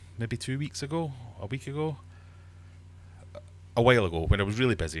maybe 2 weeks ago, a week ago, a while ago, when I was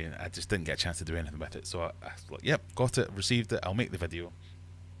really busy and I just didn't get a chance to do anything with it. So I was like, yep, got it, received it, I'll make the video.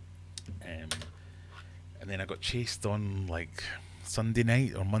 And then I got chased on like Sunday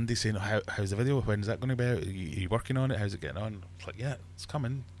night or Monday saying, how's the video, when is that going to be out, are you working on it, how's it getting on? It's like, yeah, it's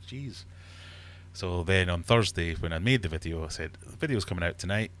coming, jeez. So then on Thursday when I made the video, I said, the video's coming out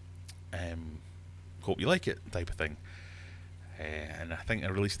tonight, hope you like it, type of thing. And I think I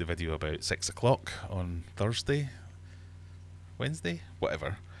released the video about 6 o'clock on Thursday, Wednesday,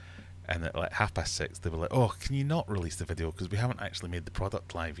 whatever. And at like 6:30 they were like, oh, can you not release the video because we haven't actually made the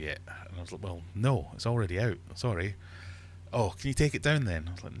product live yet? And I was like, well, no, it's already out, sorry. Oh, can you take it down then?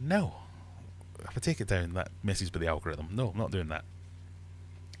 I was like, no, if I take it down that messes with the algorithm. No, I'm not doing that.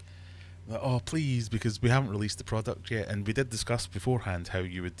 Like, oh please, because we haven't released the product yet, and we did discuss beforehand how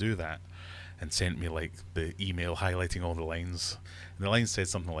you would do that, and sent me like the email highlighting all the lines, and the line said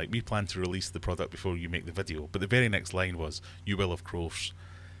something like, we plan to release the product before you make the video, but the very next line was, you will of course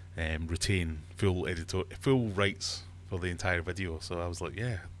retain full rights for the entire video. So I was like,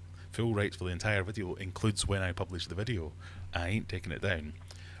 yeah, full rights for the entire video includes when I publish the video, I ain't taking it down.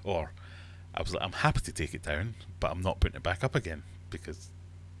 Or I was like, I'm happy to take it down, but I'm not putting it back up again, because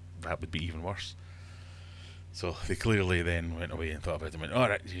that would be even worse. So they clearly then went away and thought about it and went,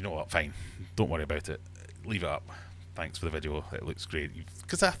 alright, you know what, fine, don't worry about it, leave it up. Thanks for the video, it looks great.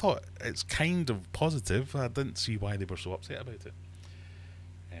 Because I thought it's kind of positive, I didn't see why they were so upset about it.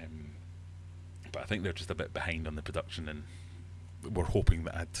 But I think they're just a bit behind on the production and we're hoping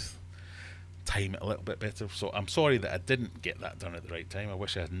that I'd time it a little bit better. So I'm sorry that I didn't get that done at the right time. I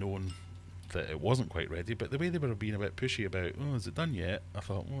wish I had known that it wasn't quite ready, but the way they were being a bit pushy about, oh, is it done yet? I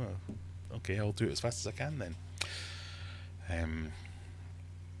thought, well, okay, I'll do it as fast as I can then.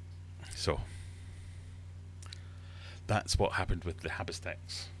 So that's what happened with the Habistax.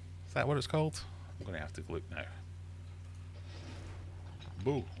 Is that what it's called? I'm going to have to look now.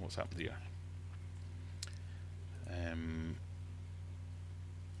 Whoa, what's happened here?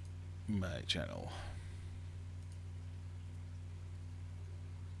 My channel.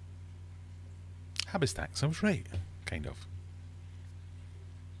 Habistax, I was right, kind of.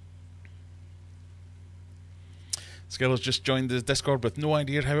 Skeller's just joined the Discord with no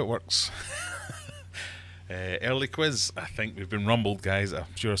idea how it works. Early quiz. I think we've been rumbled, guys. I'm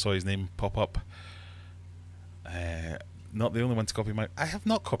sure I saw his name pop up. Not the only one to copy my... I have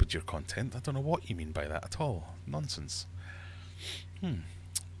not copied your content. I don't know what you mean by that at all. Nonsense.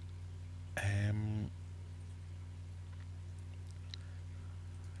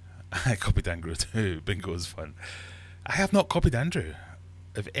 I copied Andrew too. Bingo is fun. I have not copied Andrew.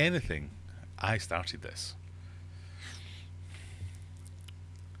 If anything, I started this.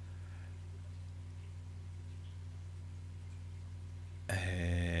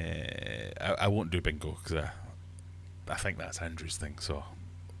 I won't do bingo because I think that's Andrew's thing. So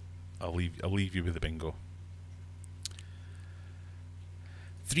I'll leave you with the bingo.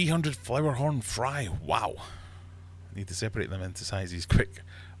 300 flower horn fry. Wow. Need to separate them into sizes quick,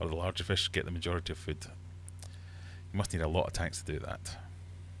 or the larger fish get the majority of food. You must need a lot of tanks to do that.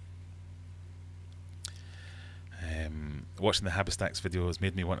 Watching the Habistax video has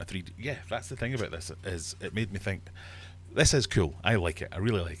made me want a 3D. Yeah, that's the thing about this, is it made me think, this is cool. I like it. I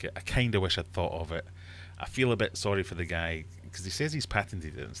really like it. I kind of wish I'd thought of it. I feel a bit sorry for the guy, because he says he's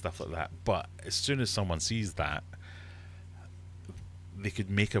patented it and stuff like that, but as soon as someone sees that, they could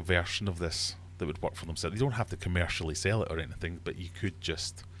make a version of this that would work for themselves. You don't have to commercially sell it or anything, but you could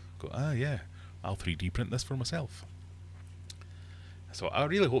just go, ah yeah, I'll 3D print this for myself. So I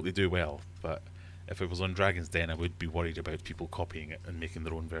really hope they do well, but if it was on Dragon's Den, I would be worried about people copying it and making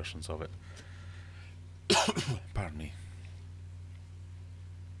their own versions of it. Pardon me.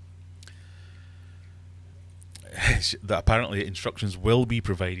 That apparently instructions will be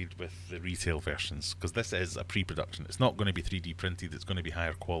provided with the retail versions, because this is a pre-production. It's not going to be 3D printed, it's going to be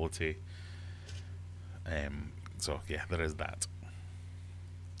higher quality. So yeah, there is that.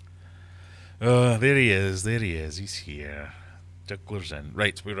 There he is, he's here. Juggler's in.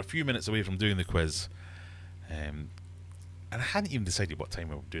 Right, we're a few minutes away from doing the quiz. And I hadn't even decided what time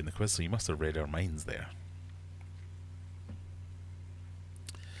we were doing the quiz, so you must have read our minds there.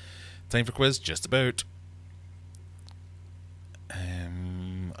 Time for quiz, just about.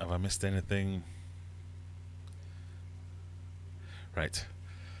 Have I missed anything? Right.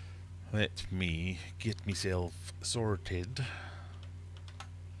 Let me get myself sorted.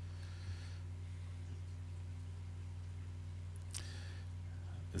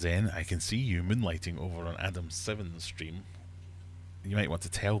 Zen, I can see you moonlighting over on Adam's 7 stream. You might want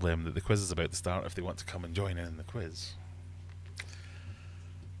to tell them that the quiz is about to start if they want to come and join in the quiz.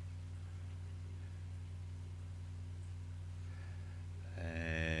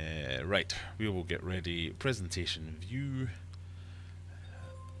 Right, we will get ready. Presentation view.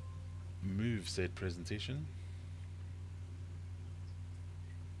 Move said presentation.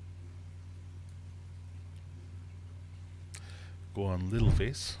 Go on little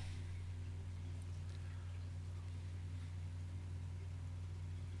face.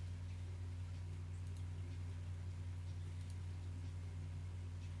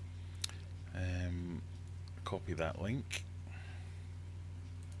 Copy that link.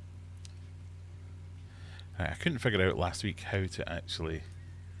 I couldn't figure out last week how to actually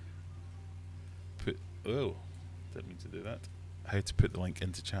put... Oh, didn't mean to do that. How to put the link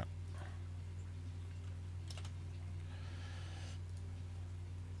into chat.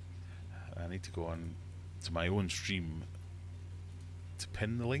 I need to go on to my own stream to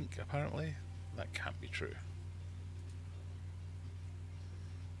pin the link, apparently. That can't be true.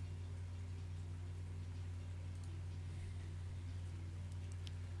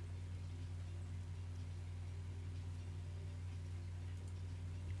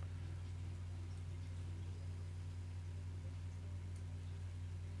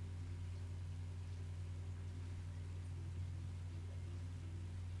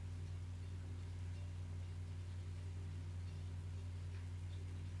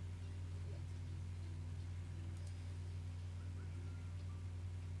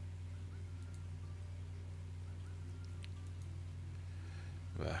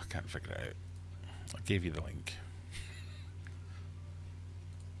 I can't figure it out. I gave you the link.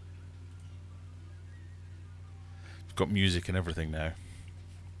 I've got music and everything now.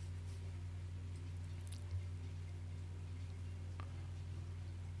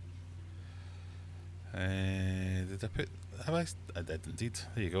 Did I put... Have I? I did indeed.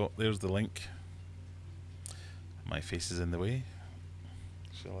 There you go. There's the link. My face is in the way.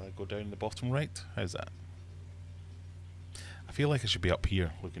 Shall I go down the bottom right? How's that? I feel like I should be up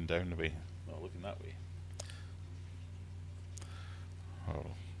here, looking down the way, not looking that way. Oh.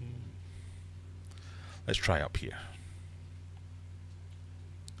 Let's try up here.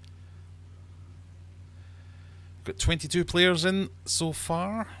 Got 22 players in so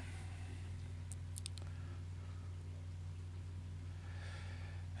far.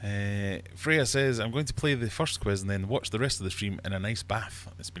 Freya says, I'm going to play the first quiz and then watch the rest of the stream in a nice bath.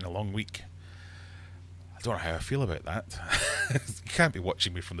 It's been a long week. I don't know how I feel about that. You can't be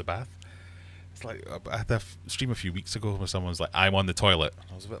watching me from the bath. It's like, I had a stream a few weeks ago where someone was like, I'm on the toilet.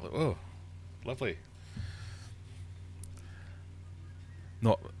 I was a bit like, oh, lovely.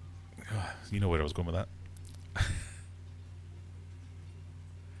 Not, you know where I was going with that.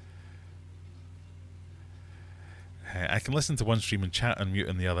 I can listen to one stream and chat and mute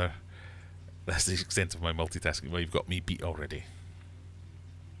on the other. That's the extent of my multitasking. Well, you've got me beat already.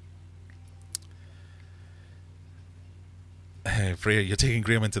 Freya, you're taking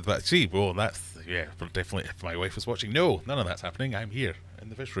Graham into the back. See, well, that's, yeah, definitely. If my wife was watching, no, none of that's happening. I'm here in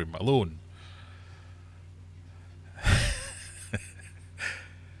the fish room alone.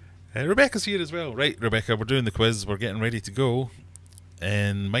 Rebecca's here as well. Right, Rebecca, we're doing the quiz. We're getting ready to go.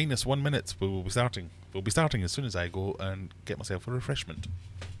 In minus 1 minute, we will be starting. We'll be starting as soon as I go and get myself a refreshment.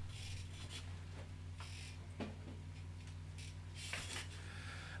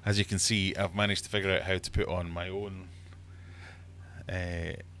 As you can see, I've managed to figure out how to put on my own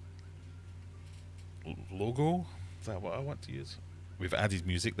logo. Is that what I want to use? We've added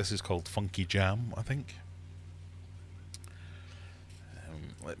music. This is called Funky Jam, I think.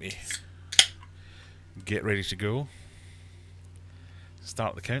 Let me get ready to go.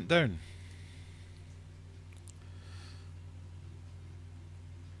 Start the countdown.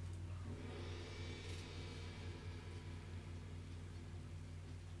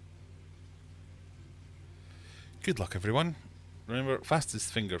 Good luck, everyone. Remember,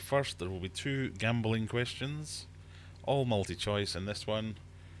 fastest finger first. There will be 2 gambling questions, all multi-choice, and this one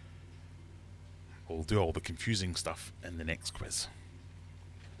we'll do all the confusing stuff in the next quiz.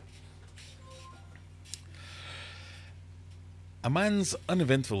 A man's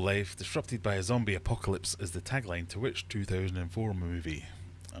uneventful life disrupted by a zombie apocalypse is the tagline to which 2004 movie?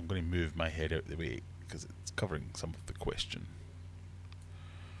 I'm going to move my head out the way because it's covering some of the question.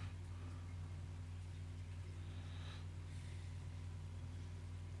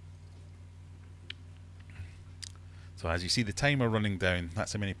 So as you see the timer running down,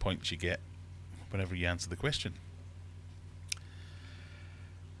 that's how many points you get whenever you answer the question.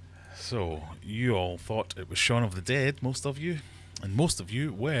 So, you all thought it was Shaun of the Dead, most of you, and most of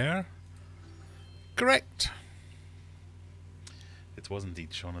you were correct. It was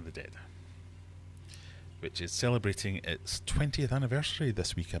indeed Shaun of the Dead, which is celebrating its 20th anniversary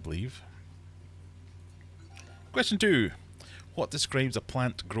this week, I believe. Question 2. What describes a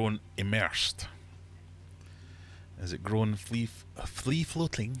plant grown immersed? Is it grown free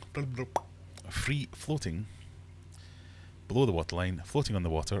floating, below the waterline, floating on the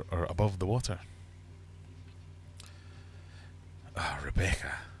water, or above the water? Ah,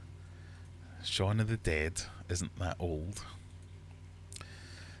 Rebecca. Shaun of the Dead isn't that old.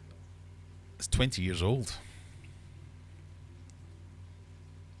 It's 20 years old.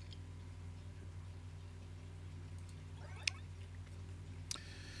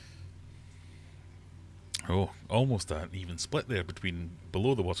 Oh, almost an even split there between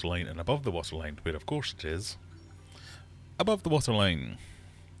below the waterline and above the waterline, where of course it is above the waterline.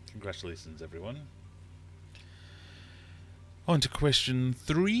 Congratulations, everyone. On to question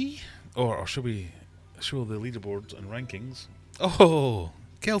 3, or should we show the leaderboards and rankings? Oh,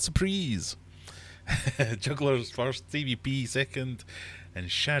 quelle surprise! Jugglers first, TVP second, and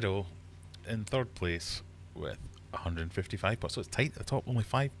Shadow in third place with 155 points. So it's tight at the top, only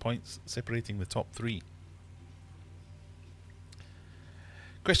 5 points separating the top 3.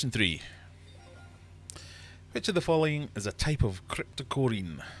 Question 3. Which of the following is a type of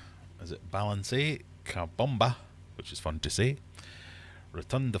cryptocoryne? Is it Balancea, Carbomba, which is fun to say,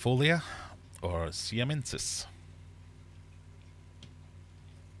 Rotundifolia, or Siamensis?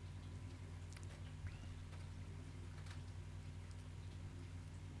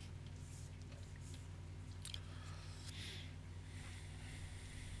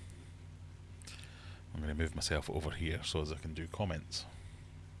 going to move myself over here so as I can do comments.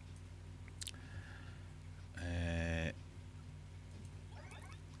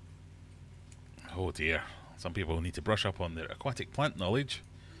 Oh dear, some people need to brush up on their aquatic plant knowledge,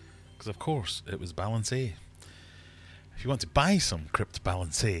 because of course it was Balancé. If you want to buy some Crypt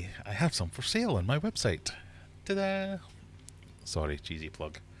Balancé, I have some for sale on my website. Ta-da! Sorry, cheesy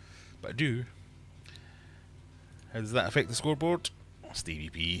plug, but I do. How does that affect the scoreboard? Stevie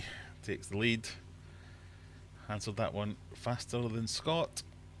P takes the lead. Answered that one faster than Scott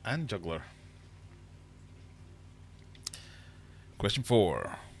and Juggler. Question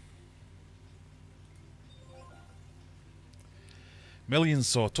 4. Millions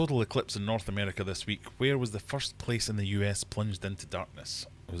saw a total eclipse in North America this week. Where was the first place in the US plunged into darkness?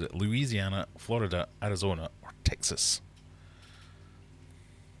 Was it Louisiana, Florida, Arizona, or Texas?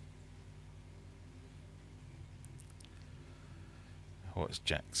 What's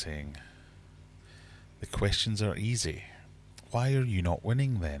Jack saying? The questions are easy. Why are you not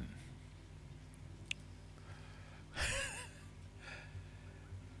winning then?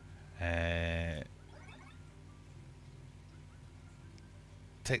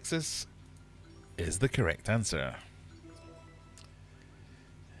 Texas is the correct answer.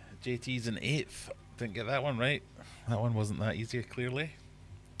 JT's in 8th. Didn't get that one right. That one wasn't that easy, clearly.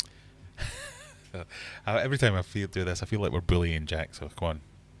 Every time I do this, I feel like we're bullying Jack, so come on,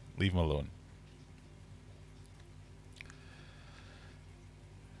 leave him alone.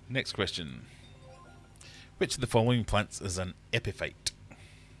 Next question. Which of the following plants is an epiphyte?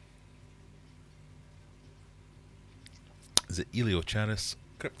 Is it Eliocharis,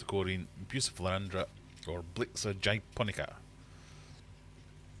 Cryptocorin, Bucephalandra, or Blixa japonica?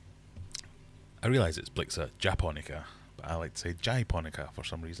 I realise it's Blixa japonica, but I like to say japonica for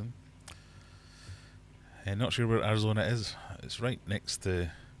some reason. Not sure where Arizona is. It's right next to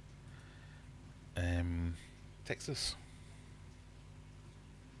Texas.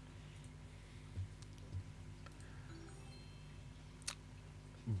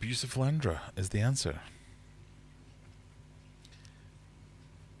 Bucephalandra is the answer.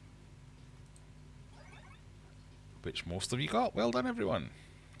 Which most of you got. Well done, everyone.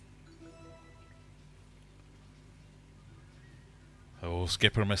 Oh,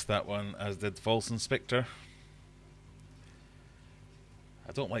 Skipper missed that one, as did False Inspector.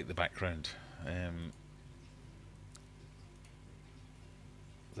 I don't like the background.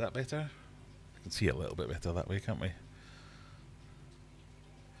 Is that better? We can see it a little bit better that way, can't we?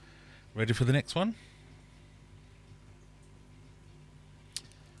 Ready for the next one?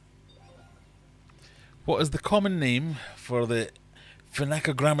 What is the common name for the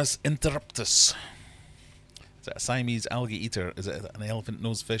Phenacogrammus interruptus? Is it a Siamese algae eater? Is it an elephant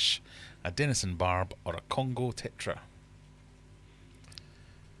nosefish, a denison barb, or a Congo tetra?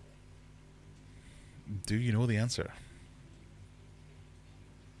 Do you know the answer?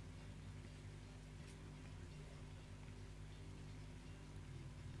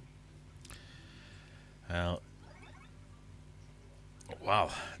 Well,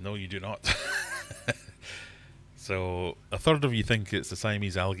 wow, no you do not. So, a third of you think it's a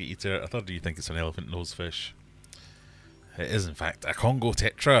Siamese algae eater, a third of you think it's an elephant nosefish. It is in fact a Congo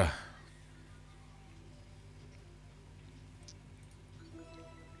tetra.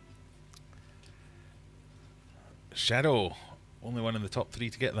 Shadow, only one in the top 3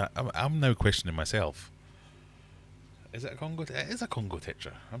 to get that. I'm now questioning myself. Is it a Congo? It is a Congo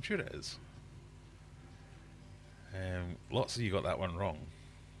tetra. I'm sure it is. Lots of you got that one wrong.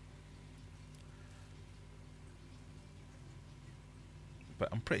 But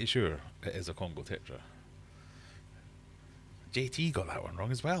I'm pretty sure it is a Congo tetra. JT got that one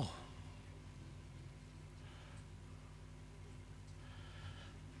wrong as well.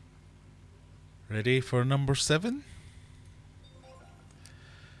 Ready for number 7?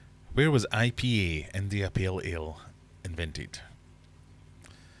 Where was IPA, India Pale Ale, invented?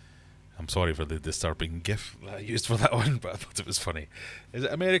 I'm sorry for the disturbing gif that I used for that one, but I thought it was funny. Is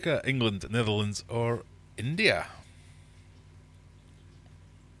it America, England, Netherlands, or India?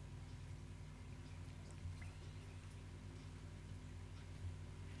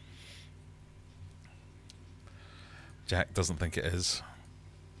 Jack doesn't think it is.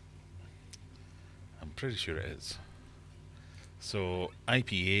 I'm pretty sure it is. So,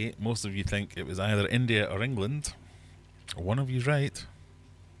 IPA, most of you think it was either India or England. One of you's right.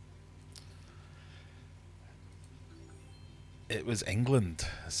 It was England.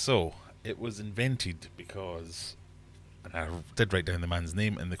 So, it was invented because, and I did write down the man's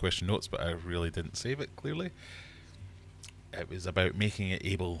name in the question notes, but I really didn't save it clearly. It was about making it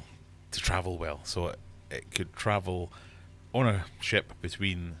able to travel well. So, it could travel on a ship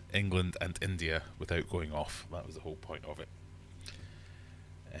between England and India without going off. That was the whole point of it.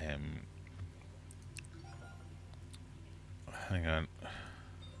 Hang on.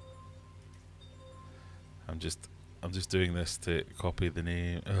 I'm just doing this to copy the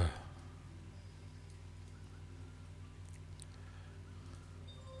name. Ugh.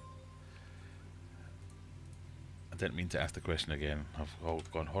 I didn't mean to ask the question again. I've all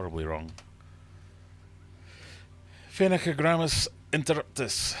gone horribly wrong. Phenacogrammus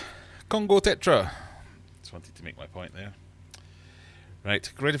interruptus. Congo tetra. Just wanted to make my point there.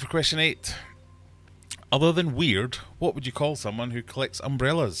 Right, ready for question 8. Other than weird, what would you call someone who collects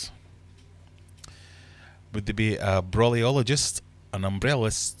umbrellas? Would they be a brawliologist, an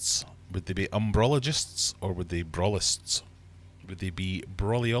umbrellists? Would they be umbrologists, or would they brawlists? Would they be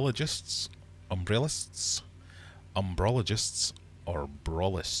brawliologists, umbrellists, umbrologists, or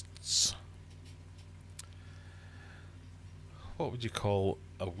brawlists? What would you call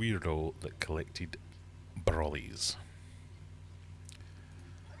a weirdo that collected brawlies?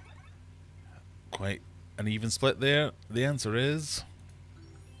 Quite an even split there. The answer is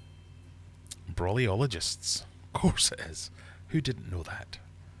brawliologists. Of course it is. Who didn't know that?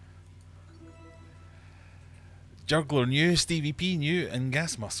 Juggler knew, Stevie P knew, and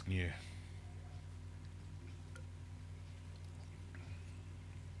Gas Musk knew.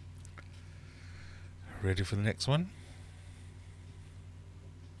 Ready for the next one?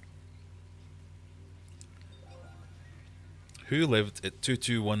 Who lived at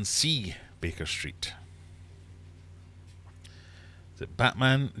 221C Baker Street? Is it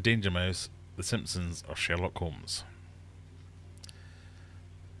Batman, Danger Mouse, The Simpsons, or Sherlock Holmes?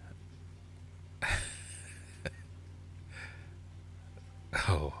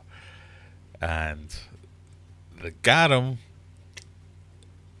 Oh, and the garum,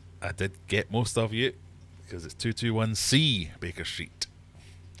 I did get most of you, because it's 221C Baker Street.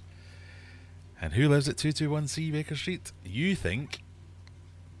 And who lives at 221C Baker Street? You think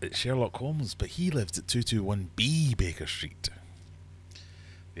it's Sherlock Holmes, but he lives at 221B Baker Street.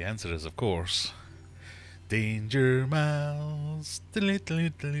 The answer is, of course, Danger Mouse.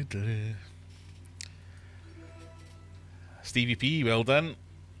 Stevie P, well done.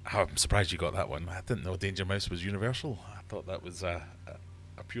 Oh, I'm surprised you got that one. I didn't know Danger Mouse was universal. I thought that was a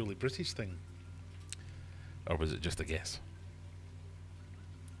purely British thing. Or was it just a guess?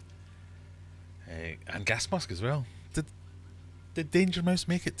 And Gas Musk as well. Did Danger Mouse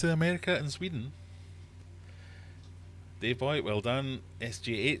make it to America and Sweden? Dave Boy, well done.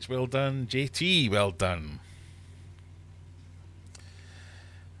 SJH, well done. JT, well done.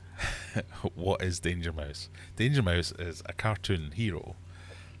 What is Danger Mouse? Danger Mouse is a cartoon hero.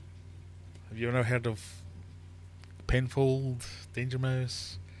 Have you ever heard of Penfold, Danger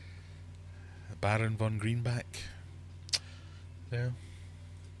Mouse, Baron von Greenback? Yeah.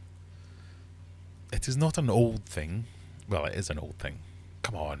 It is not an old thing. Well, it is an old thing.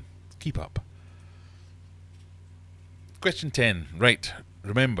 Come on, keep up. Question 10. Right,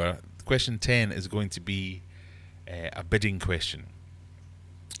 remember, question 10 is going to be a bidding question.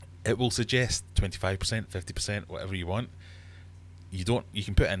 It will suggest 25%, 50%, whatever you want. You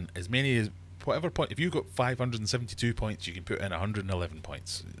can put in as many as whatever point. If you've got 572 points, you can put in 111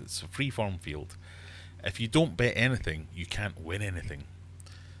 points. It's a free form field. If you don't bet anything, you can't win anything.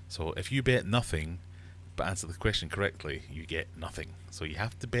 So if you bet nothing but answer the question correctly, you get nothing. So you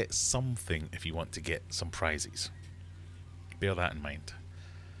have to bet something if you want to get some prizes. Bear that in mind.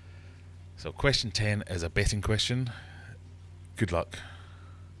 So question 10 is a betting question. Good luck.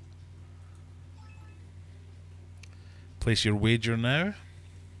 Place your wager now.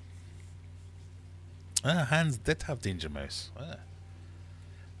 Hans did have Danger Mouse.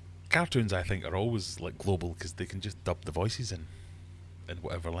 Cartoons, I think, are always like global because they can just dub the voices in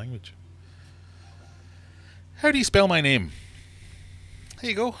whatever language. How do you spell my name? There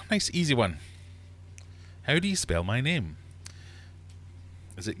you go. Nice easy one. How do you spell my name?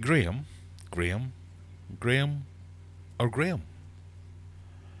 Is it Graham, Graham, Graham, or Graham?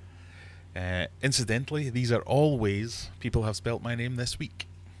 Incidentally, these are all ways people have spelt my name this week.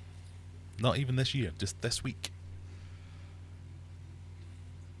 Not even this year, just this week.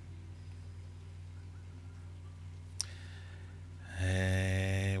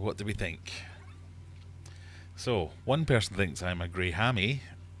 What do we think? So, one person thinks I'm a grey hammy.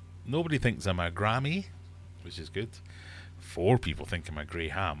 Nobody thinks I'm a Grammy, which is good. 4 people think I'm a grey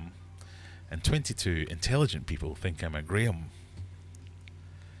ham. And 22 intelligent people think I'm a Graham.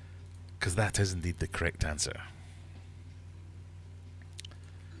 Because that is indeed the correct answer.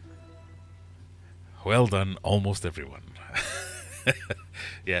 Well done, almost everyone.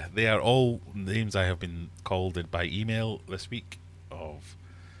 Yeah, they are all names I have been called in by email this week of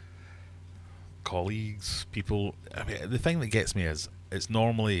colleagues, people. I mean, the thing that gets me is it's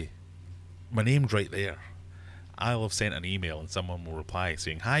normally my name's right there. I'll have sent an email and someone will reply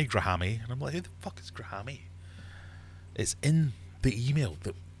saying, "Hi, Grahamy," and I'm like, "Who the fuck is Grahamy?" It's in the email.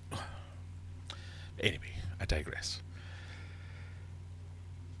 Anyway, I digress.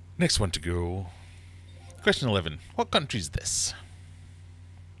 Next one to go. Question 11. What country is this?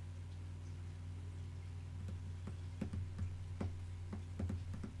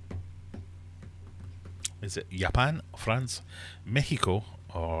 Is it Japan, France, Mexico,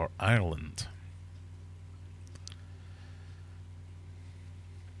 or Ireland?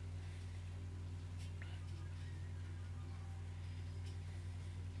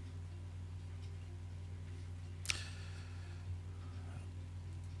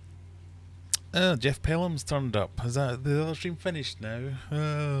 Oh, Jeff Pelham's turned up. Is that the other stream finished now?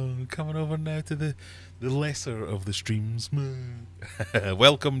 Oh, coming over now to the lesser of the streams.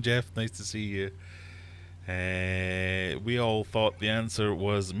 Welcome, Jeff. Nice to see you. We all thought the answer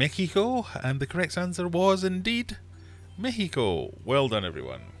was Mexico, and the correct answer was indeed Mexico. Well done,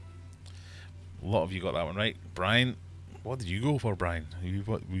 everyone. A lot of you got that one right. Brian, what did you go for, Brian?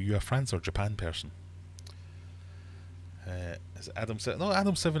 Were you a France or Japan person? Is it Adam 7? No,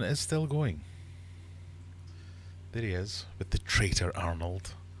 Adam 7 is still going. There he is, with the traitor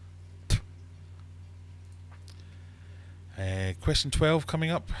Arnold. Question 12 coming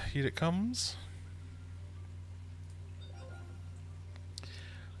up. Here it comes.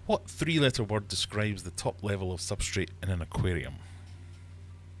 What three-letter word describes the top level of substrate in an aquarium?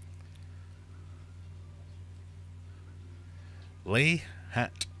 Lay,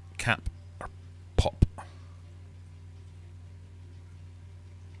 hat, cap, or pop?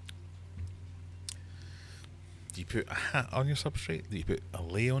 Do you put a hat on your substrate? Do you put a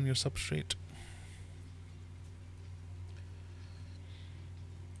lay on your substrate?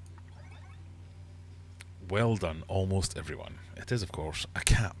 Well done, almost everyone. It is, of course, a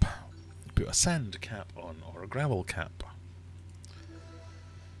cap. You put a sand cap on or a gravel cap.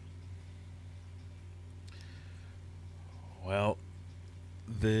 Well,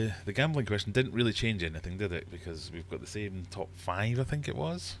 the gambling question didn't really change anything, did it? Because we've got the same top 5, I think it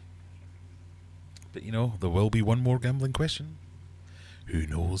was. But you know, there will be one more gambling question. Who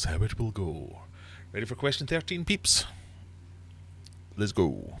knows how it will go? Ready for question 13, peeps? Let's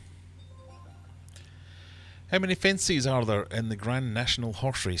go. How many fences are there in the Grand National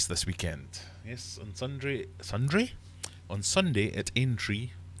Horse Race this weekend? Yes, on Sunday at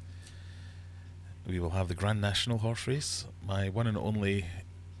Aintree, we will have the Grand National Horse Race, my one and only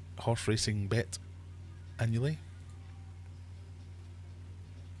horse racing bet annually.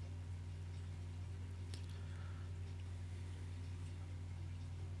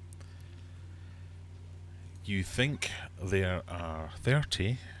 You think there are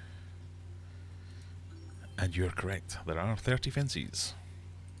 30, and you're correct. There are 30 fences.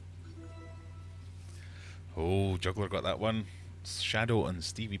 Oh, Juggler got that one. Shadow and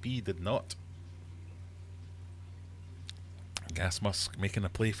Stevie P did not. Gas Musk making a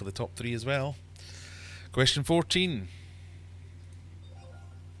play for the top 3 as well. Question 14.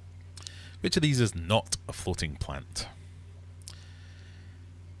 Which of these is not a floating plant?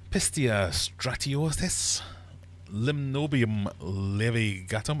 Pistia stratiotis, Limnobium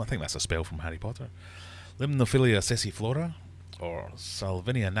levigatum, I think that's a spell from Harry Potter, Limnophilia sessiflora, or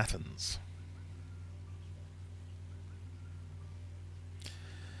Salvinia natans?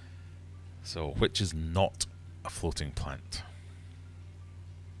 So, which is not a floating plant?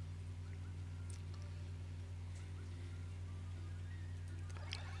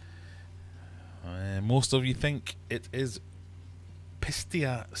 Most of you think it is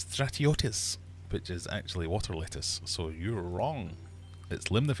Pistia stratiotis, which is actually water lettuce, so you're wrong. It's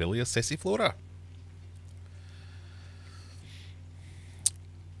Limnophilia sessiflora.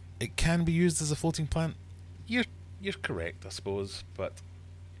 It can be used as a floating plant. You're correct, I suppose, but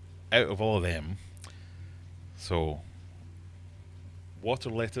out of all of them, so water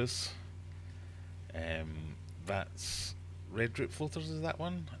lettuce, that's red drip floaters is that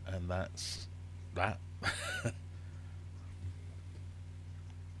one, and that's that.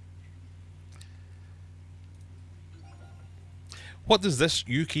 What does this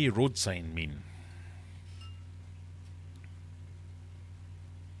UK road sign mean?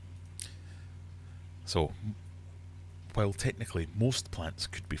 So, while technically most plants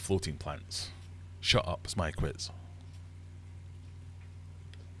could be floating plants, shut up, it's my quiz.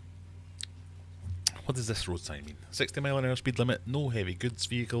 What does this road sign mean? 60 mile an hour speed limit, no heavy goods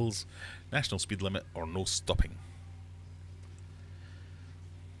vehicles, national speed limit, or no stopping?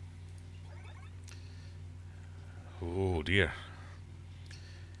 dear.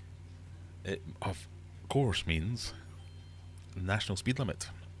 It, of course, means national speed limit.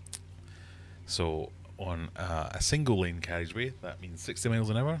 So, on a single lane carriageway, that means 60 miles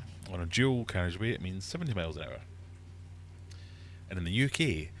an hour. On a dual carriageway, it means 70 miles an hour. And in the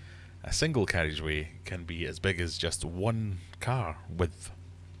UK, a single carriageway can be as big as just one car width,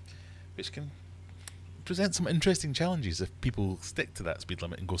 which can present some interesting challenges if people stick to that speed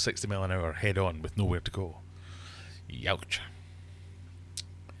limit and go 60 mile an hour head on with nowhere to go. Youch.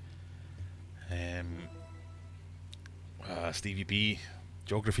 Stevie B,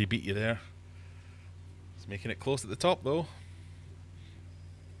 geography beat you there. It's making it close at the top though.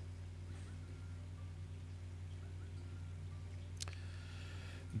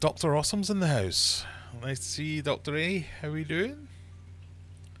 Dr. Awesome's in the house. Nice to see you, Dr. A. How are we doing?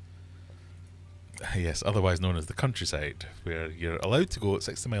 Yes, otherwise known as the countryside, where you're allowed to go at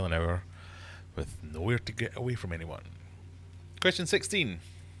 60 mile an hour with nowhere to get away from anyone. Question 16.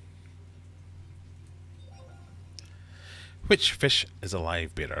 Which fish is a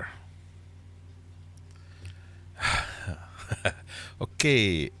live bearer?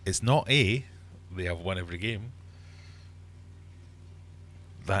 Okay, it's not A. They have won every game.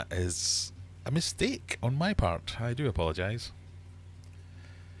 That is a mistake on my part. I do apologise.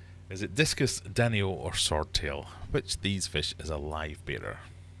 Is it discus, danio, or swordtail? Which of these fish is a live bearer?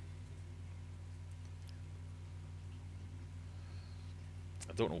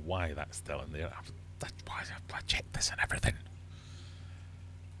 I don't know why that's still in there. That's why I checked this and everything.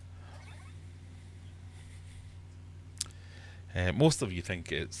 Most of you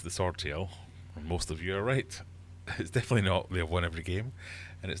think it's the swordtail, and most of you are right. It's definitely not. They have won every game,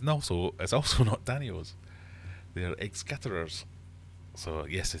 and it's also not danios. They're egg scatterers. So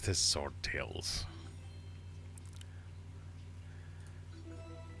yes, it is swordtails.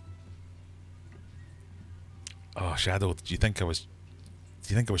 Oh, Shadow, did you think I was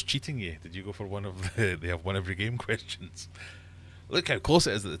cheating you? Did you go for one of the they have won every game questions? Look how close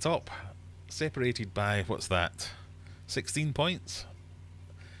it is at the top. Separated by, what's that? 16 points.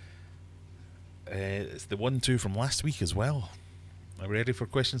 It's the 1-2 from last week as well. Are we ready for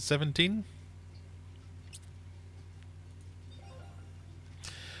question 17?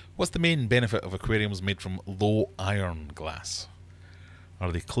 What's the main benefit of aquariums made from low iron glass?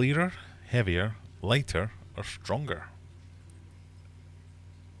 Are they clearer, heavier, lighter, or stronger?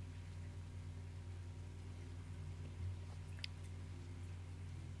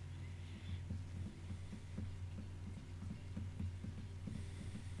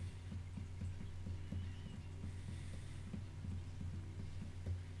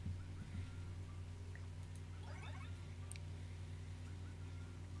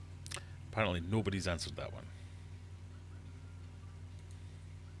 Apparently nobody's answered that one.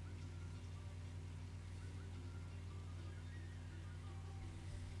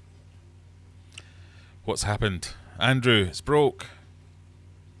 What's happened? Andrew, it's broke.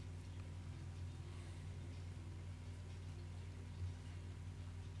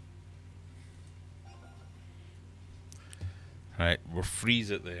 Right, we'll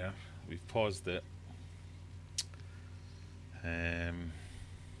freeze it there. We've paused it.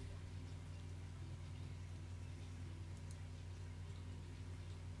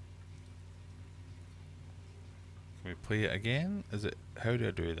 Can we play it again? Is it? How do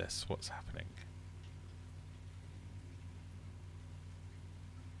I do this? What's happening?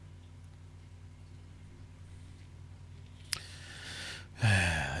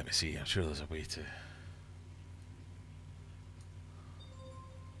 Let me see. I'm sure there's a way to.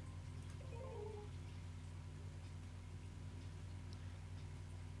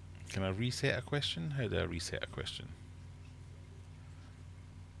 Can I reset a question? How do I reset a question?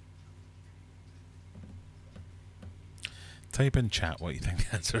 Type in chat what you think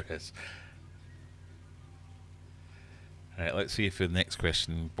the answer is. Alright, let's see if the next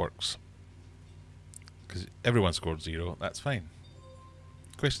question works. Because everyone scored 0, that's fine.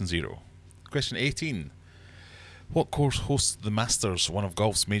 Question 0. Question 18. What course hosts the Masters, one of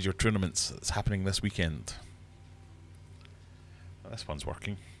golf's major tournaments that's happening this weekend? Well, this one's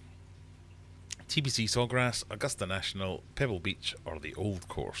working. TBC Sawgrass, Augusta National, Pebble Beach, or the Old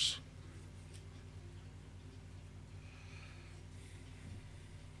Course?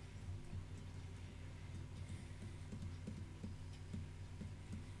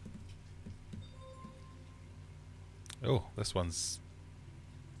 Oh, this one's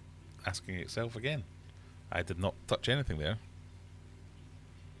asking itself again. I did not touch anything there.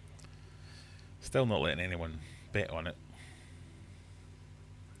 Still not letting anyone bet on it.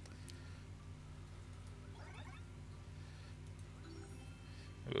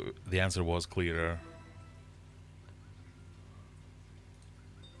 The answer was clearer.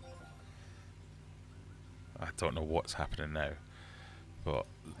 I don't know what's happening now. But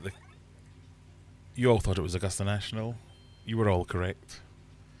you all thought it was Augusta National. You were all correct.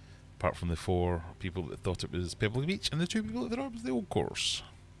 Apart from the 4 people that thought it was Pebble Beach and the 2 people that thought it was the Old Course.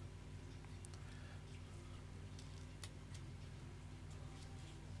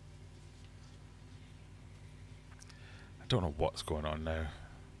 I don't know what's going on now.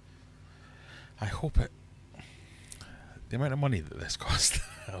 I hope it... The amount of money that this cost,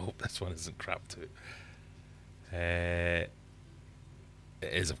 I hope this one isn't crap too. It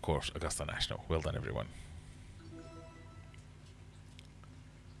is, of course, Augusta National. Well done, everyone.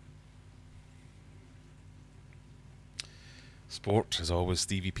 Sport is always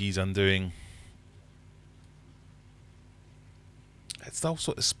Stevie P's undoing. It's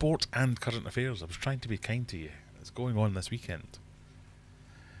also sport and current affairs. I was trying to be kind to you. It's going on this weekend.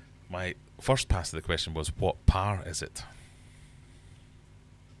 My first pass of the question was, what par is it?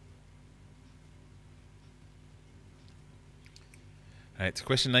 Right,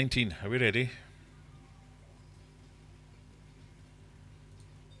 question 19. Are we ready?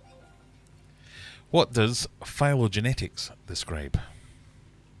 What does phylogenetics describe?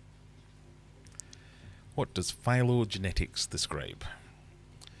 What does phylogenetics describe?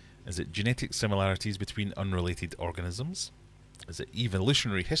 Is it genetic similarities between unrelated organisms? Is it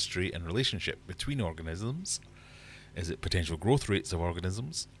evolutionary history and relationship between organisms? Is it potential growth rates of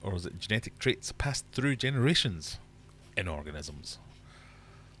organisms? Or is it genetic traits passed through generations in organisms?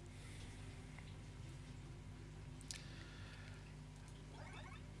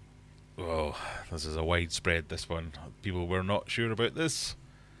 Oh, this is a widespread, this one. People were not sure about this.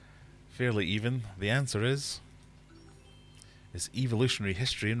 Fairly even. The answer is evolutionary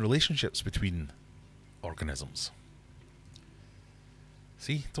history and relationships between organisms.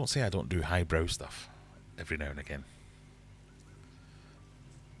 See, don't say I don't do highbrow stuff every now and again.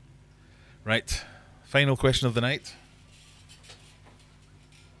 Right, final question of the night.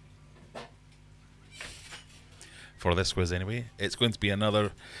 For this quiz anyway. It's going to be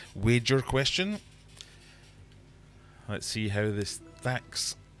another wager question. Let's see how the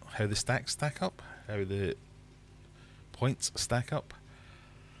stacks stack up, how the points stack up.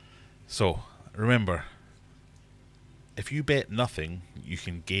 So, remember, if you bet nothing, you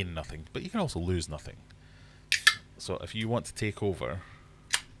can gain nothing, but you can also lose nothing. So if you want to take over,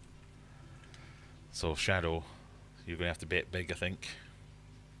 so Shadow, you're going to have to bet big, I think.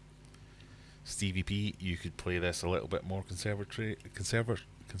 Stevie P, you could play this a little bit more conservatively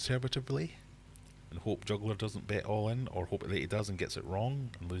and hope Juggler doesn't bet all in, or hope that he does and gets it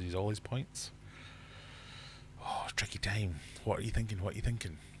wrong and loses all his points. Oh, tricky time. What are you thinking? What are you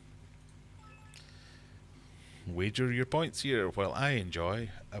thinking? Wager your points here while I enjoy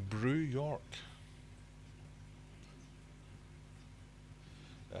a Brew York.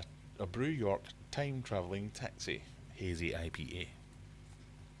 A Brew York time travelling taxi hazy IPA.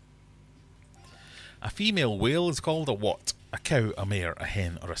 A female whale is called a what? A cow, a mare, a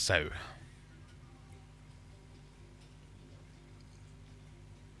hen, or a sow?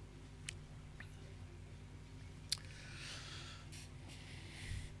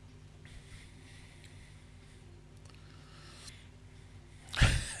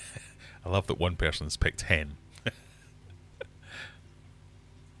 I love that one person's picked hen.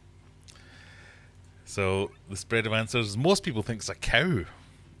 So, the spread of answers, most people think it's a cow,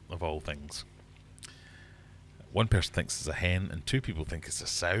 of all things. One person thinks it's a hen, and 2 people think it's a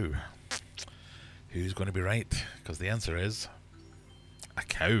sow. Who's going to be right? Because the answer is a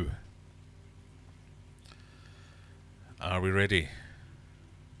cow. Are we ready?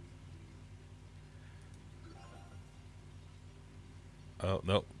 Oh,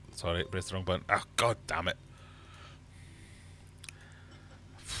 no. Sorry, pressed the wrong button. Oh, god damn it.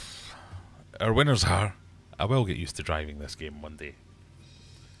 Our winners are... I will get used to driving this game one day.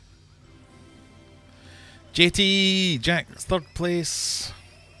 JT, Jack, 3rd place.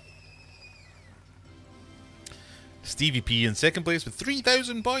 Stevie P in 2nd place with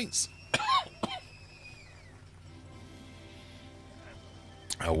 3,000 points.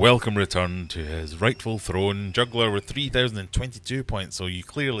 A welcome return to his rightful throne. Juggler with 3,022 points, so you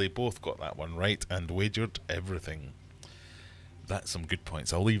clearly both got that one right and wagered everything. That's some good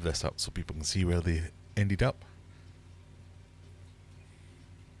points. I'll leave this up so people can see where they ended up.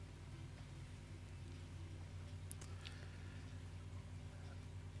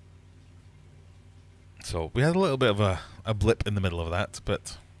 So we had a little bit of a blip in the middle of that,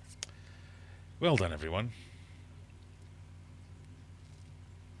 but well done, everyone.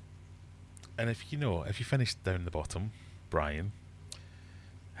 And if you finished down the bottom, Brian,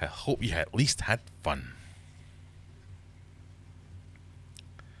 I hope you at least had fun.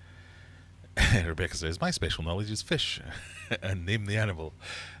 Rebecca says, my special knowledge is fish and name the animal.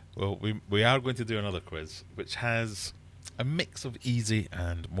 Well, we are going to do another quiz, which has a mix of easy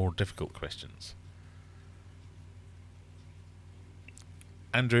and more difficult questions.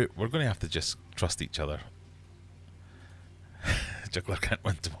 Andrew, we're going to have to just trust each other. Juggler can't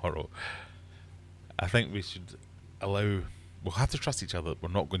win tomorrow. I think we should we'll have to trust each other. We're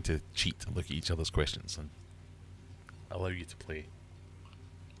not going to cheat and look at each other's questions and allow you to play.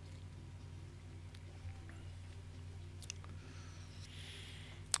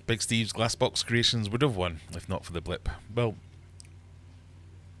 Big Steve's Glassbox Creations would have won if not for the blip. Well,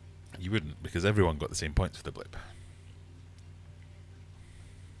 you wouldn't, because everyone got the same points for the blip.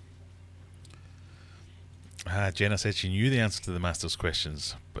 Jenna said she knew the answer to the Masters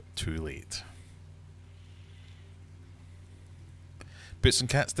questions, but too late. Boots and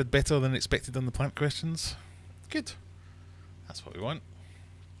Cats did better than expected on the plant questions. Good. That's what we want.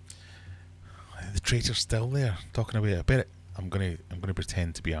 The traitor's still there, talking away. I bet it. I'm gonna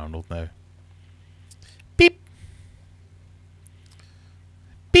pretend to be Arnold now. Beep.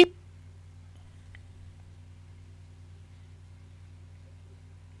 Beep.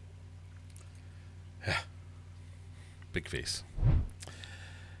 Big face.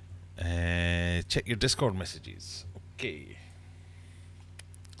 Check your Discord messages. Okay.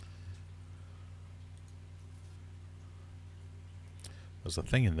 There's a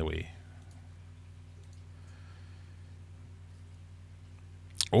thing in the way.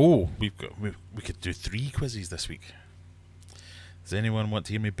 Oh, we could do 3 quizzes this week. Does anyone want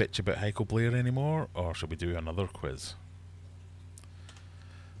to hear me bitch about Heiko Blair anymore, or shall we do another quiz?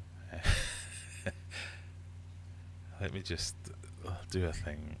 Let me just do a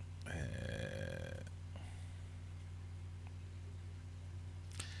thing.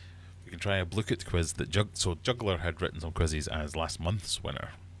 We can try a Bluekit quiz that Juggler had written some quizzes as last month's winner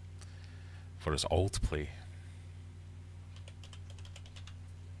for us all to play.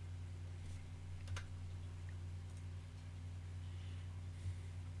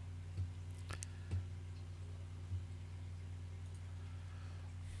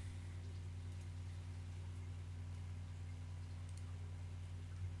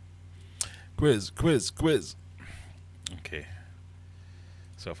 Quiz. Okay.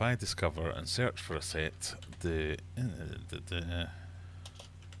 So if I discover and search for a set,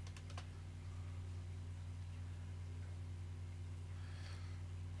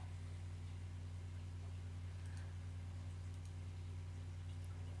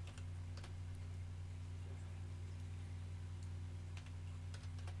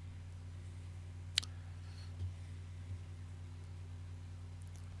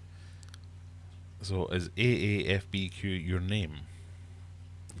 so is AAFBQ your name?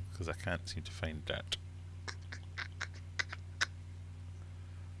 Because I can't seem to find that.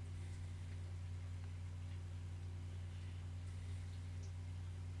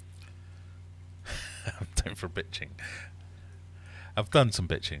 I'm down for bitching. I've done some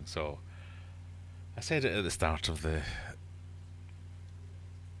bitching, so I said it at the start of the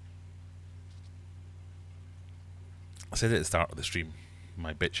stream,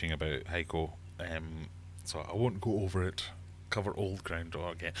 my bitching about Heiko. So I won't go over it, cover old ground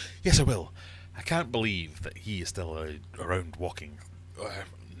again. Yes, I will. I can't believe that he is still around walking.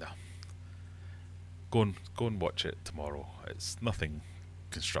 No. Go and watch it tomorrow. It's nothing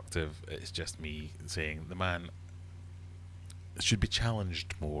constructive. It's just me saying the man should be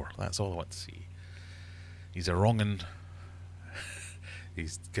challenged more. That's all I want to see. He's a wrong'un. He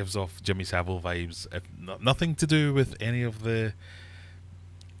gives off Jimmy Savile vibes. Nothing to do with any of the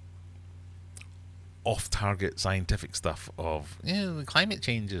off-target scientific stuff of the climate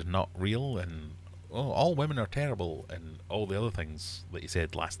change is not real and all women are terrible and all the other things that he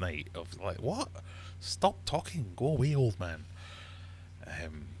said last night of like, what? Stop talking, go away, old man.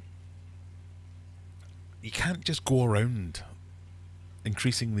 You can't just go around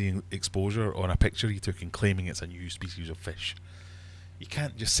increasing the exposure on a picture he took and claiming it's a new species of fish. You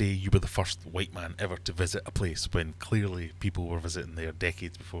can't just say you were the first white man ever to visit a place when clearly people were visiting there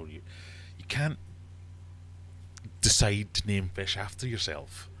decades before you. You can't decide to name fish after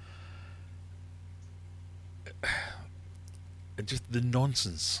yourself. And just the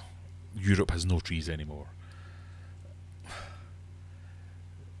nonsense. Europe has no trees anymore.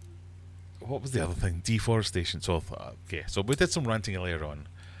 What was the other thing? Deforestation. So okay, so we did some ranting earlier on,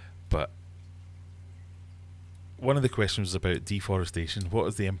 but one of the questions was about deforestation. What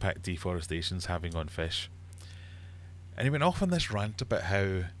is the impact deforestation is having on fish? And he went off on this rant about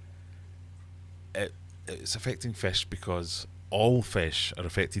how it's affecting fish because all fish are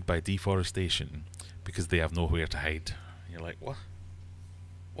affected by deforestation because they have nowhere to hide. And you're like, what?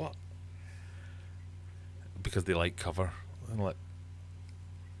 What? because they like cover. And I'm like,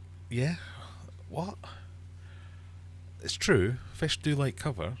 yeah, what? It's true, fish do like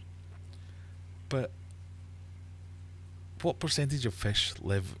cover, but what percentage of fish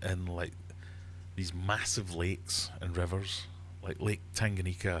live in like these massive lakes and rivers, like Lake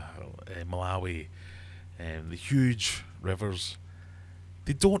Tanganyika, Malawi, the huge rivers?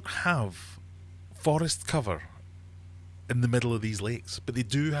 They don't have forest cover in the middle of these lakes, but they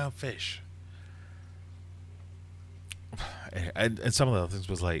do have fish. And some of the other things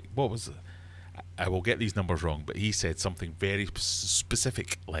was like, what was I will get these numbers wrong, but he said something very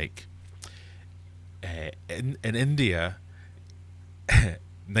specific, like in India,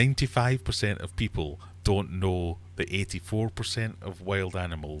 95% of people don't know that 84% of wild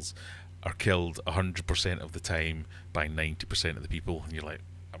animals are killed 100% of the time by 90% of the people. And you're like,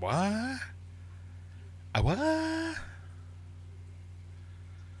 what? What?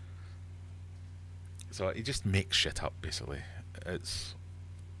 So he just makes shit up, basically. It's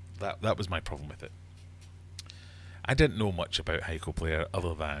that was my problem with it. I didn't know much about Heiko Player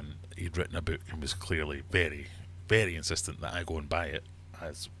other than he'd written a book and was clearly very, very insistent that I go and buy it,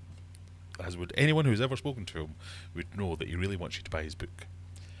 as would anyone who's ever spoken to him would know that he really wants you to buy his book.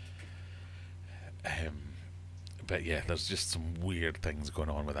 But yeah, there's just some weird things going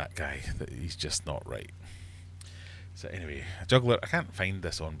on with that guy that he's just not right. So anyway, Juggler, I can't find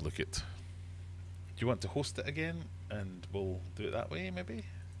this on Bluekit. Do you want to host it again and we'll do it that way, maybe?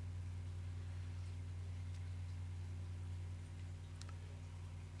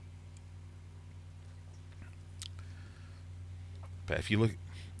 But if you look,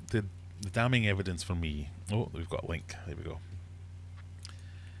 the damning evidence for me, oh, we've got a link, there we go,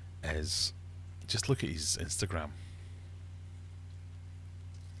 is just look at his Instagram.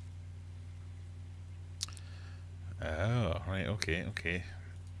 Oh, right, okay.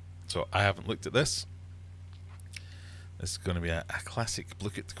 So I haven't looked at this. This is going to be a classic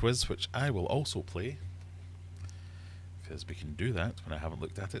Bluekit quiz, which I will also play, because we can do that when I haven't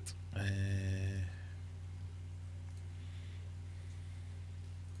looked at it.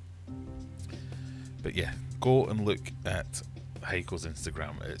 But yeah, go and look at Heiko's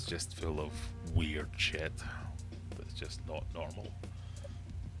Instagram. It's just full of weird shit that's just not normal.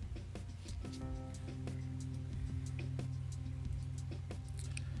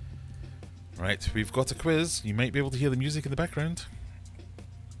 Right, we've got a quiz. You might be able to hear the music in the background.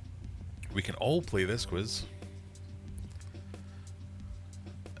 We can all play this quiz.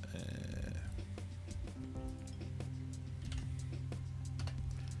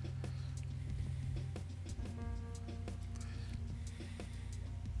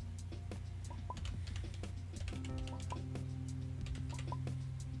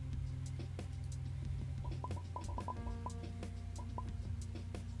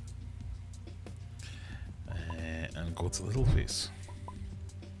 And go to Little Face.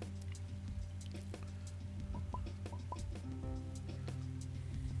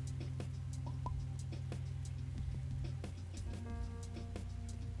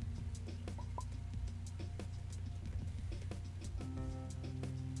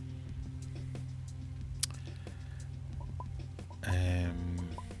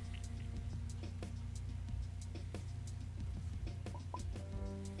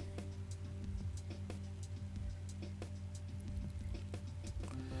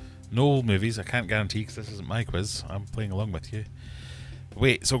 No old movies, I can't guarantee because this isn't my quiz. I'm playing along with you.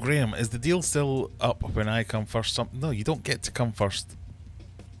 Wait, so Graham, is the deal still up when I come first? No, you don't get to come first.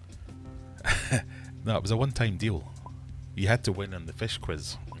 No, it was a one-time deal. You had to win on the fish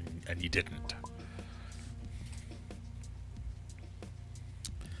quiz, and you didn't.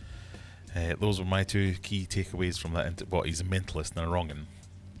 Those were my two key takeaways from that. What, he's a mentalist and a wrong'un.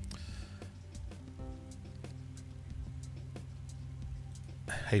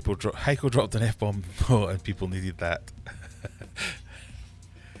 Heiko dropped an F-bomb, oh, and people needed that.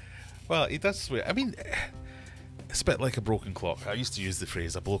 Well, he does swear. I mean, it's a bit like a broken clock. I used to use the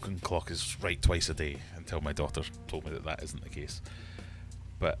phrase, a broken clock is right twice a day, until my daughter told me that that isn't the case.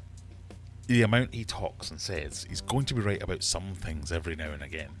 But the amount he talks and says, he's going to be right about some things every now and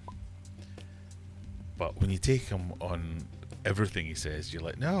again. But when you take him on everything he says, you're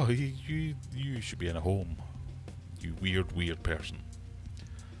like, no, you should be in a home. You weird person.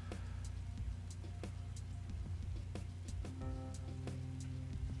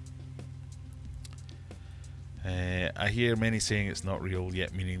 I hear many saying it's not real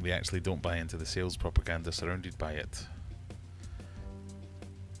yet, meaning they actually don't buy into the sales propaganda surrounded by it.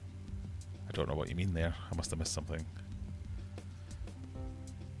 I don't know what you mean there. I must have missed something.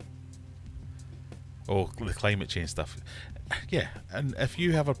 Oh, the climate change stuff. Yeah, and if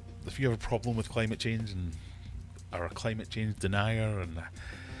you have a problem with climate change and or a climate change denier, and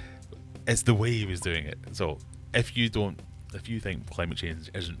it's the way he was doing it. So if you think climate change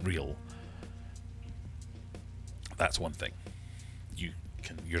isn't real, that's one thing.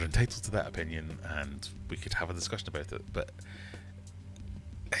 You're entitled to that opinion, and we could have a discussion about it. But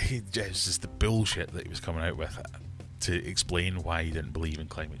it's just the bullshit that he was coming out with to explain why he didn't believe in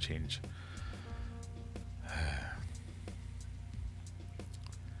climate change.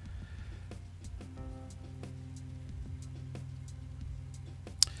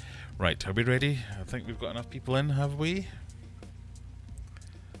 Right, are we ready? I think we've got enough people in, have we?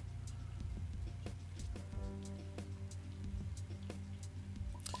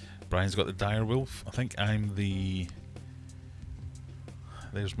 Brian's got the dire wolf. I think I'm the...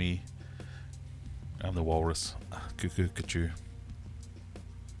 There's me. I'm the walrus. Cuckoo, cuckoo.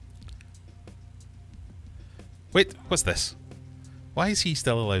 Wait, what's this? Why is he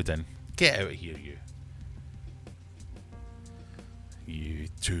still allowed in? Get out of here, you. You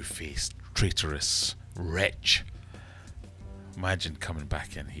two-faced, traitorous wretch. Imagine coming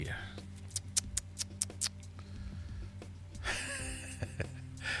back in here.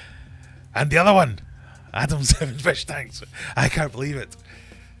 And the other one! Adam Seven Fish Tanks. I can't believe it.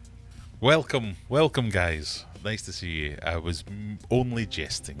 Welcome, welcome guys. Nice to see you. I was only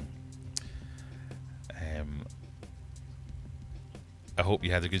jesting. I hope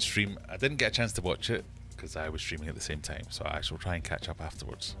you had a good stream. I didn't get a chance to watch it because I was streaming at the same time, so I shall try and catch up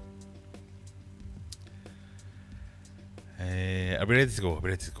afterwards. Are we ready to go? Are we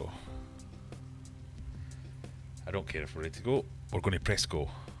ready to go? I don't care if we're ready to go. We're going to press go.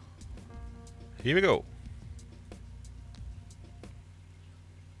 Here we go.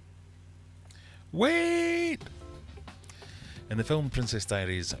 Wait! In the film Princess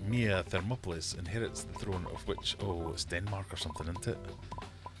Diaries, Mia Thermopolis inherits the throne of which... Oh, it's Denmark or something, isn't it?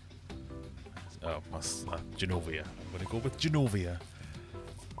 Oh, Genovia. I'm going to go with Genovia.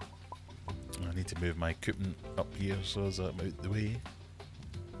 I need to move my coupon up here so as I'm out the way.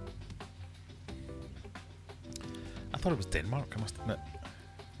 I thought it was Denmark, I must admit.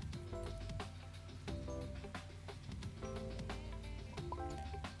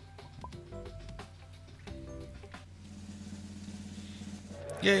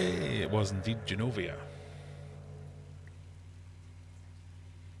 Yay! It was indeed Genovia.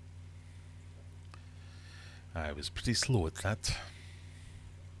 I was pretty slow at that.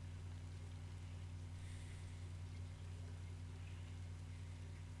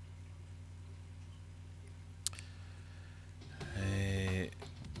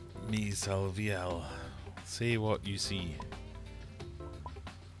 Me Salviel. Say what you see.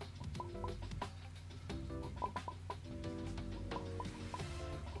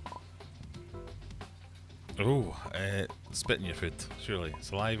 Oh, spit in your food, surely.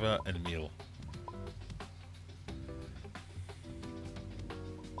 Saliva and meal.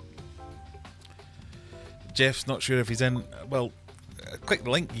 Jeff's not sure if he's in. Well, click the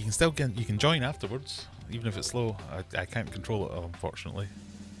link. You can still you can join afterwards, even if it's slow. I can't control it, unfortunately.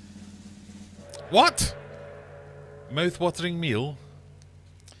 What? Mouth-watering meal?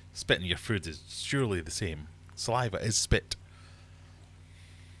 Spit in your food is surely the same. Saliva is spit.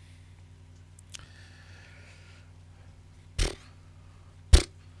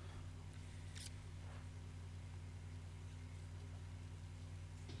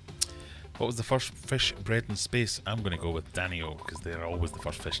 What was the first fish bred in space? I'm going to go with Danio, because they're always the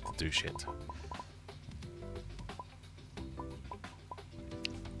first fish to do shit.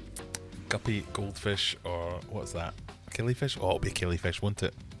 Guppy, goldfish, or what's that? Killifish? Oh, it'll be a killifish, won't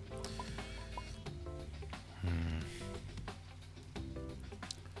it?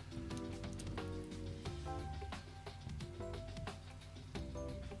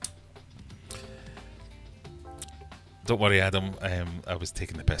 Don't worry, Adam. I was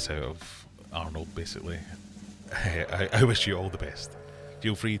taking the piss out of Arnold, basically. I wish you all the best.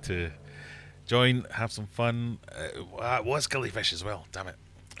 Feel free to join, have some fun. It was killifish as well, damn it.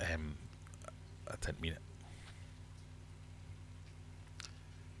 I didn't mean it.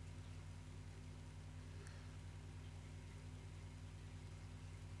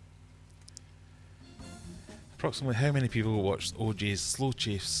 Approximately how many people watched OJ's Slow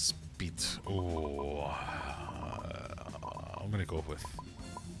Chase Speed? Oh, I'm going to go with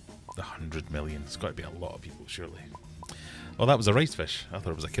 100 million. It's got to be a lot of people, surely. Oh, that was a rice fish. I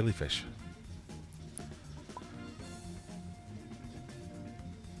thought it was a killifish.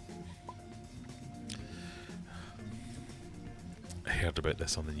 I heard about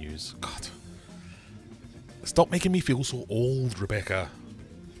this on the news. God. Stop making me feel so old, Rebecca.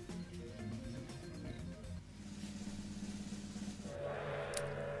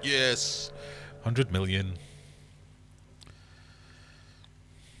 Yes. 100 million.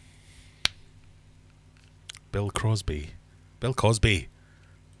 Bill Crosby. Bill Cosby.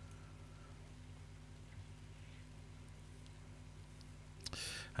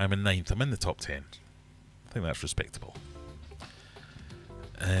 I'm in 9th. I'm in the top 10. I think that's respectable.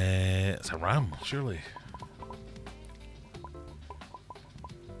 It's a ram, surely.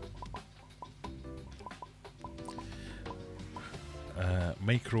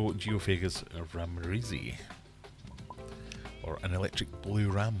 Micro Geophagus ramrizi, or an electric blue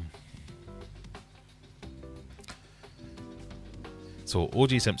ram. So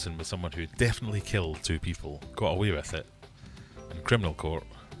O.J. Simpson was someone who definitely killed 2 people, got away with it in criminal court,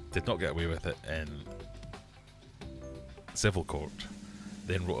 did not get away with it in civil court,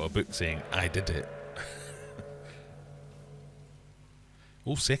 then wrote a book saying, I did it.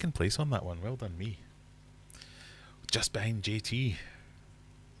 Oh, 2nd place on that one. Well done, me. Just behind JT.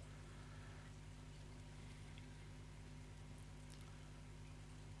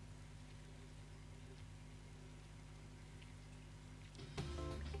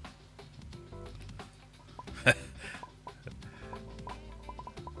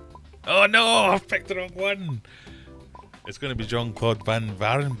 Oh no, I've picked the wrong one. It's going to be Jean-Claude Van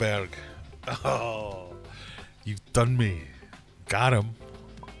Varenberg. Oh, you've done me. Got him.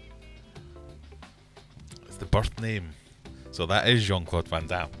 It's the birth name. So that is Jean-Claude Van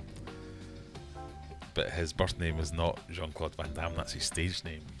Damme. But his birth name is not Jean-Claude Van Damme, that's his stage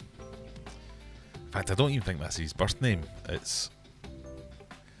name. In fact, I don't even think that's his birth name. It's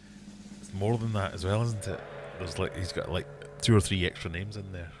more than that as well, isn't it? There's like, he's got like 2 or 3 extra names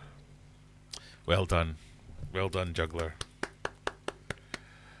in there. Well done. Well done, juggler.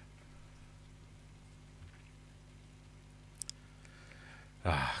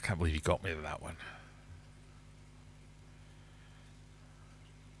 Ah, I can't believe you got me with that one.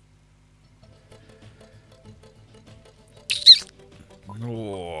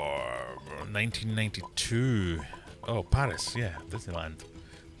 Oh, 1992. Oh, Paris, yeah, Disneyland.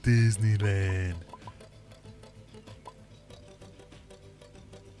 Disneyland.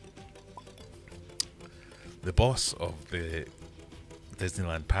 The boss of the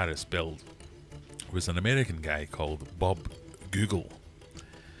Disneyland Paris build was an American guy called Bob Google,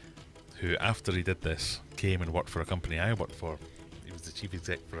 who after he did this came and worked for a company I worked for. He was the chief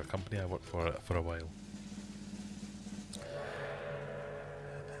exec for a company I worked for a while.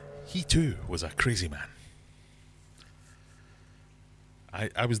 He too was a crazy man.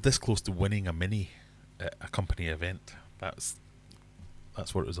 I was this close to winning a mini at a company event. That's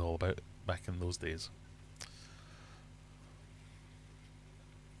what it was all about back in those days.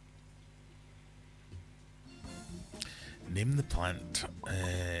 Name the plant.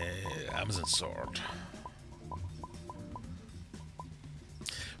 Amazon sword.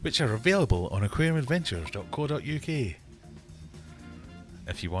 Which are available on aquariumadventures.co.uk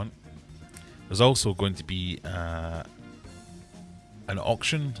if you want. There's also going to be an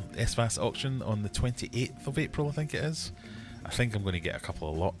auction, SVAS auction, on the 28th of April, I think it is. I think I'm going to get a couple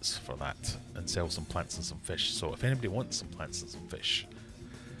of lots for that and sell some plants and some fish. So if anybody wants some plants and some fish,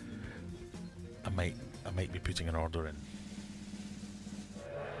 I might be putting an order in.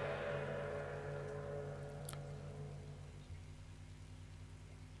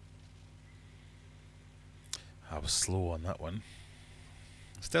 I was slow on that one.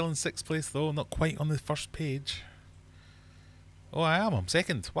 Still in 6th place though, not quite on the first page. Oh, I am. I'm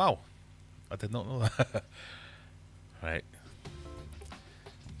 2nd. Wow. I did not know that. Right.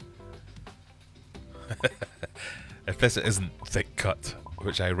 If this isn't thick cut,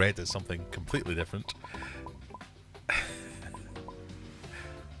 which I read as something completely different.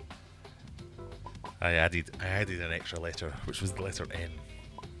 I added an extra letter, which was the letter N.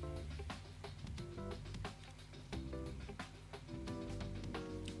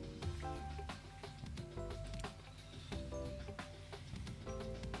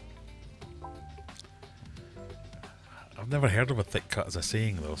 I've never heard of a thick cut as a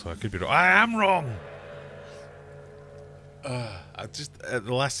saying though, so I could be wrong. I am wrong! I just, at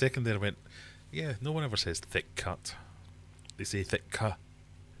the last second there I went, yeah, no one ever says thick cut. They say thick cut.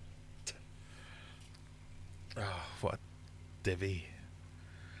 Oh, what a divvy.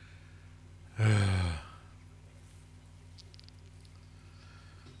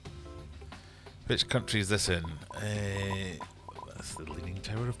 Which country is this in? That's the Leaning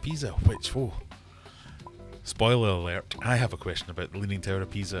Tower of Pisa. Which, whoa. Spoiler alert, I have a question about the Leaning Tower of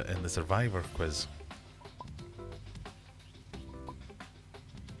Pisa in the Survivor quiz.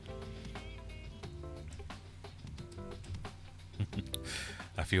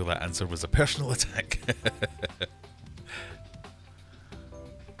 I feel that answer was a personal attack.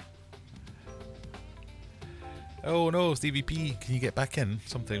 Oh no, Stevie P, can you get back in?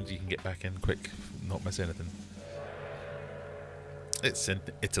 Sometimes you can get back in quick. not miss anything. It's in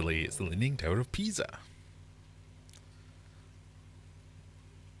Italy. It's the Leaning Tower of Pisa.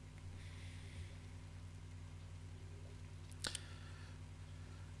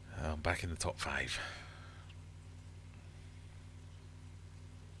 I'm back in the top 5.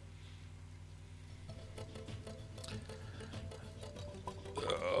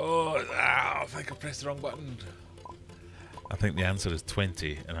 Oh, I think I pressed the wrong button. I think the answer is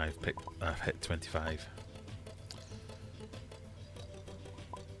 20, and I've hit 25.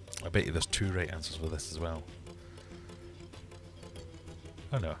 I bet you there's 2 right answers with this as well.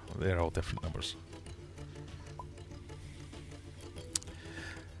 Oh no, they're all different numbers.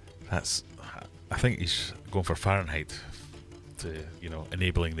 I think he's going for Fahrenheit to, you know,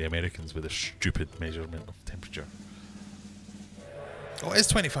 enabling the Americans with a stupid measurement of temperature. Oh, it's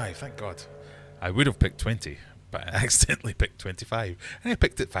 25, thank God. I would have picked 20, but I accidentally picked 25, and I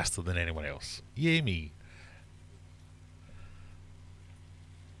picked it faster than anyone else. Yay me.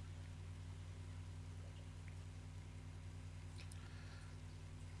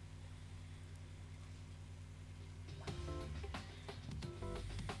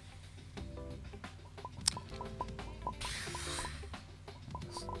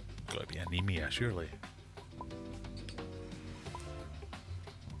 Gotta be anemia, surely.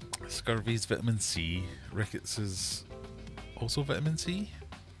 Scurvy's vitamin C. Rickets is also vitamin C.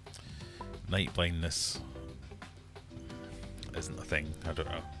 Night blindness isn't a thing. I don't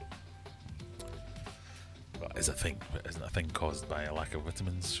know. Well, is a thing, but isn't a thing caused by a lack of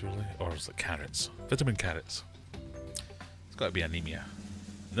vitamins, surely? Or is it carrots? Vitamin carrots. It's got to be anemia.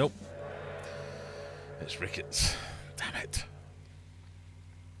 Nope. It's rickets. Damn it.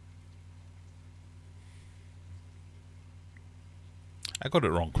 I got it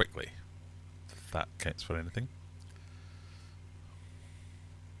wrong quickly, if that counts for anything.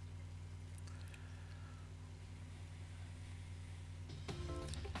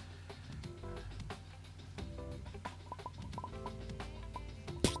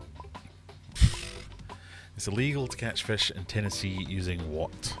 It's illegal to catch fish in Tennessee using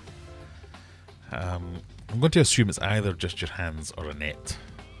what? I'm going to assume it's either just your hands or a net.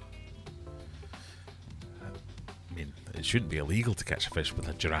 It shouldn't be illegal to catch a fish with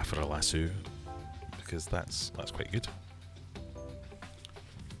a giraffe or a lasso, because that's quite good.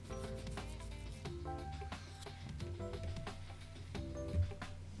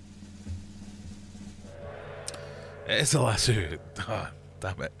 It is a lasso. Oh,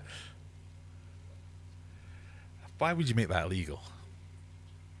 damn it. Why would you make that illegal?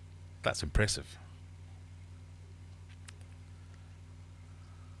 That's impressive.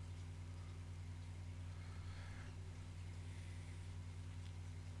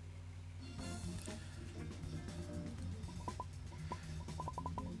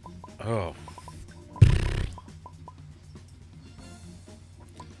 Oh.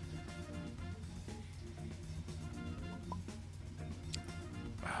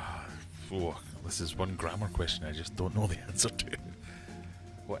 Oh, this is one grammar question I just don't know the answer to.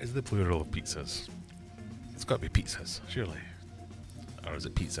 What is the plural of pizzas? It's got to be pizzas, surely. Or is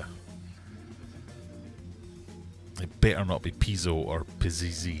it pizza? It better not be pizzo or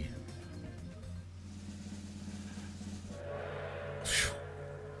pizzizi.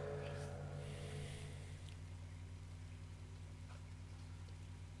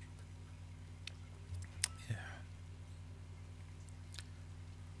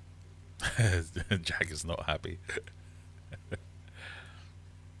 Jack is not happy.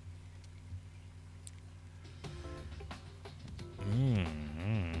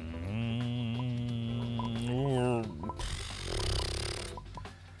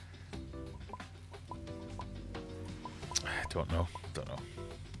 I don't know.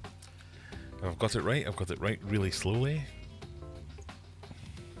 I've got it right. I've got it right really slowly.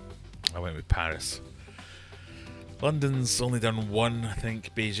 I went with Paris. London's only done one, I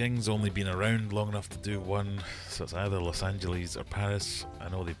think. Beijing's only been around long enough to do one. So it's either Los Angeles or Paris. I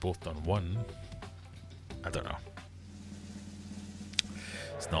know they've both done one. I don't know.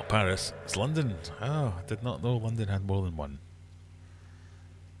 It's not Paris. It's London. Oh, I did not know London had more than one.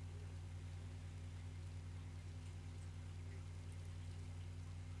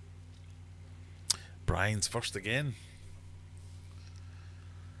 Brian's first again.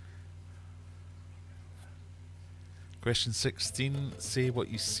 Question 16, say what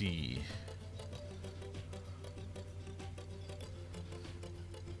you see.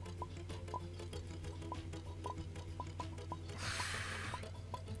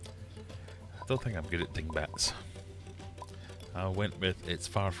 I don't think I'm good at dingbats. I went with It's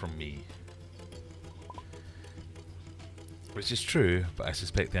Far From Me. Which is true, but I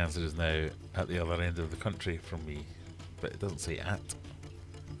suspect the answer is now at the other end of the country from me. But it doesn't say at.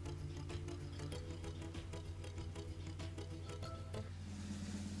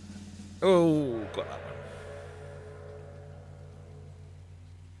 Oh, got that one.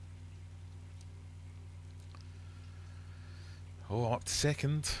 Oh, I'm up to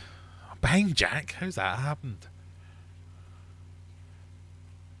second. Bang, Jack! How's that happened?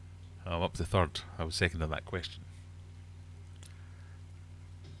 Oh, I'm up to third. I was second on that question.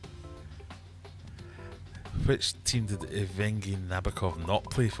 Which team did Evgeny Nabokov not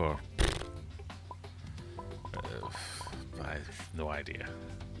play for? I have no idea.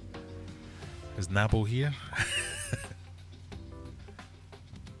 Is Nabo here?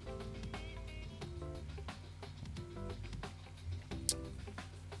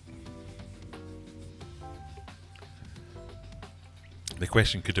 The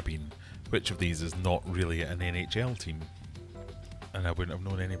question could have been, which of these is not really an NHL team? And I wouldn't have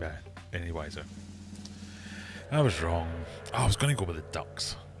known any wiser. I was wrong. Oh, I was going to go with the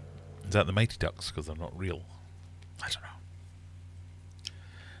Ducks. Is that the Mighty Ducks? Because they're not real. I don't know.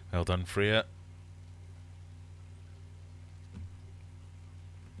 Well done, Freya.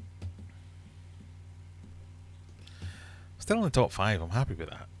 Still in the top 5. I'm happy with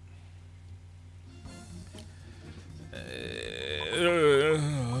that.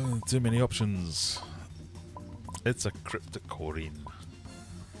 Too many options. It's a cryptocorin,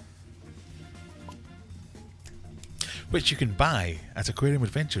 which you can buy at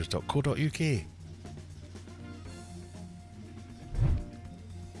aquariumadventures.co.uk.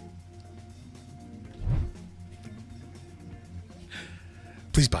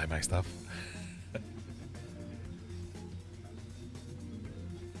 Please buy my stuff.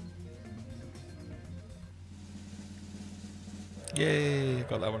 Yay,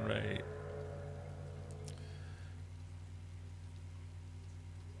 got that one right.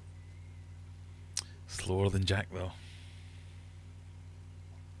 Slower than Jack, though.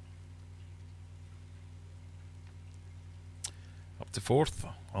 Up to 4th.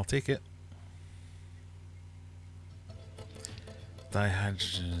 I'll take it.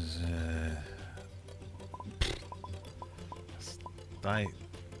 Dihydrogen.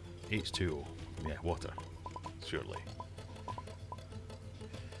 H2O. Yeah, water. Surely.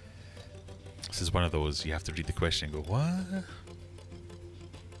 This is one of those you have to read the question and go, what?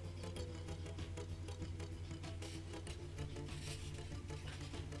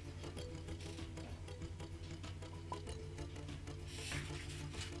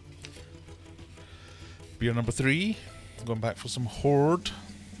 Beer number 3. Going back for some Horde.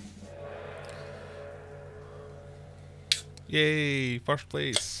 Yay! First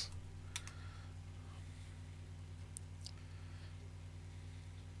place.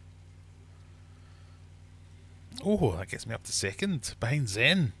 Oh, that gets me up to second, behind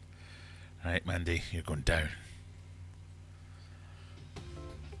Zen. Alright, Mandy, you're going down.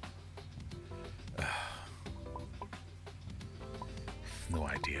 No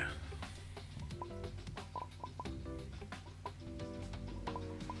idea.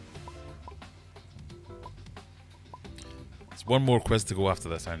 There's one more quiz to go after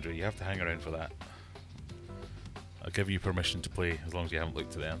this, Andrew. You have to hang around for that. I'll give you permission to play as long as you haven't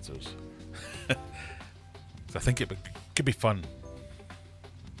looked at the answers. I think it could be fun.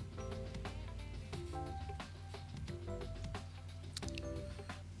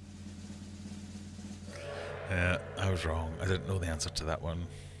 I was wrong. I didn't know the answer to that one.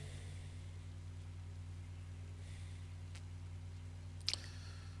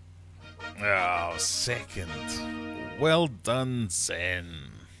 Oh, second. Well done,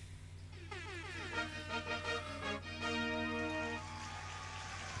 Zen.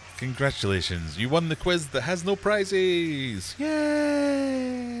 Congratulations, you won the quiz that has no prizes!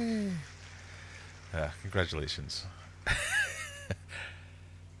 Yay! Congratulations.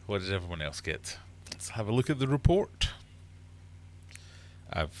 What did everyone else get? Let's have a look at the report.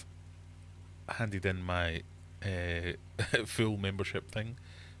 I've handed in my full membership thing.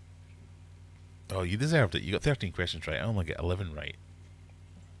 Oh, you deserved it. You got 13 questions right. I only get 11 right.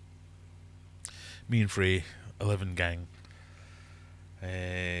 Me and Frey, 11 gang.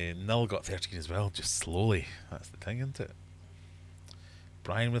 Null got 13 as well, just slowly. That's the thing, isn't it?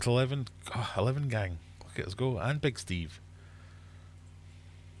 Brian with 11. Oh, 11 gang. Look at us go. And Big Steve.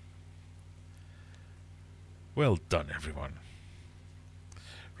 Well done, everyone.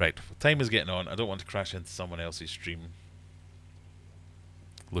 Right, time is getting on. I don't want to crash into someone else's stream.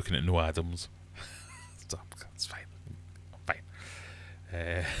 Looking at no Adams. Stop. That's fine. I'm fine.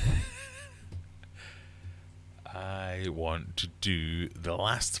 I want to do the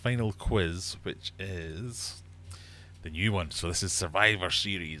last final quiz, which is The new one. So this is Survivor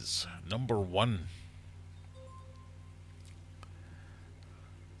Series number 1.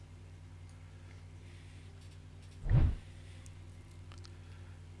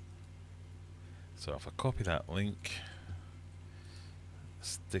 So if I copy that link,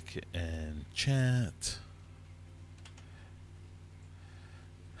 stick it in chat.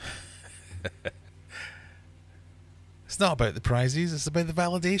 It's not about the prizes, it's about the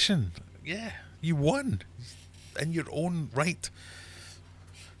validation. Yeah, you won in your own right.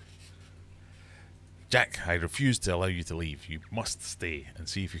 Jack, I refuse to allow you to leave. You must stay and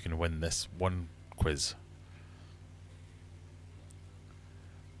see if you can win this one quiz.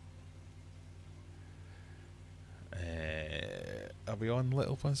 Are we on,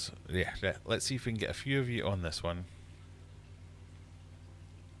 Little Buzz? Yeah, let's see if we can get a few of you on this one.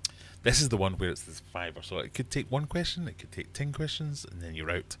 This is the one where it's this 5 so it could take 1 question, it could take 10 questions, and then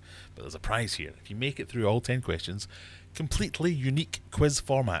you're out. But there's a prize here. If you make it through all 10 questions, completely unique quiz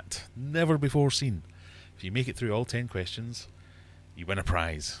format, never before seen. If you make it through all 10 questions, you win a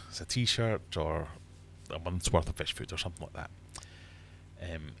prize. It's a t-shirt or a month's worth of fish food or something like that.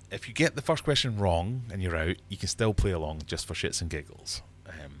 If you get the first question wrong and you're out, you can still play along just for shits and giggles.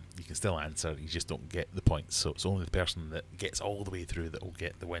 You can still answer, you just don't get the points. So it's only the person that gets all the way through that will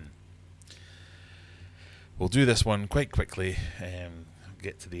get the win. We'll do this one quite quickly,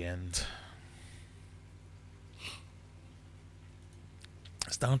 get to the end.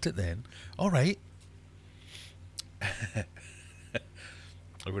 Start it then. Alright. Are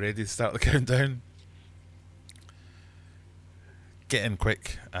we ready to start the countdown? Get in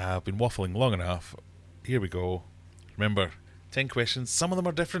quick. I've been waffling long enough. Here we go. Remember, 10 questions. Some of them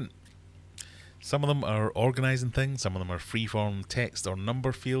are different. Some of them are organising things. Some of them are freeform text or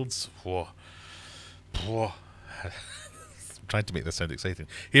number fields. Whoa. Whoa. I'm trying to make this sound exciting.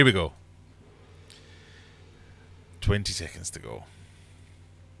 Here we go. 20 seconds to go.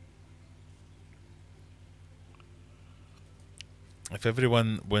 If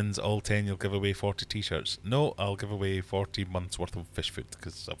everyone wins all 10, you'll give away 40 t-shirts. No, I'll give away 40 months worth of fish food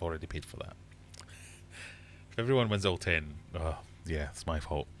because I've already paid for that. If everyone wins all 10, yeah, it's my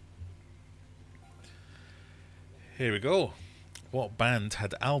fault. Here we go. What band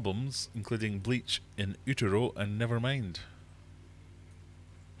had albums including Bleach, In Utero and Nevermind?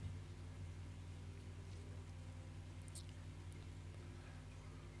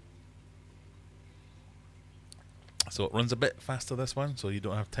 So it runs a bit faster, this one, so you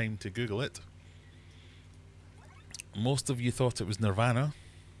don't have time to Google it. Most of you thought it was Nirvana.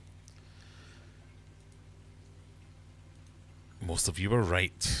 Most of you were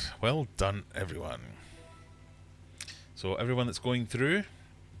right. Well done, everyone. So everyone that's going through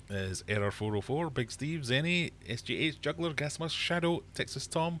is Error 404, Big Steve, Zenny, SGH, Juggler, Gasmus, Shadow, Texas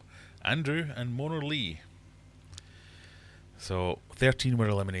Tom, Andrew, and Mona Lee. So 13 were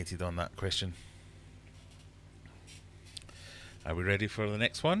eliminated on that question. Are we ready for the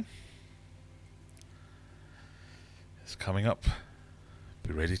next one? It's coming up.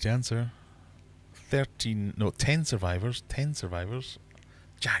 Be ready to answer. 10 survivors. 10 survivors.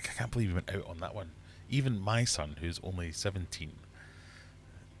 Jack, I can't believe you went out on that one. Even my son, who's only 17,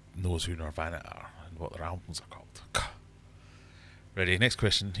 knows who Nirvana are and what their albums are called. Ready, next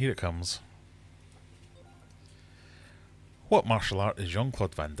question. Here it comes. What martial art is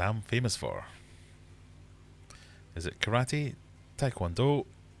Jean-Claude Van Damme famous for? Is it karate, taekwondo,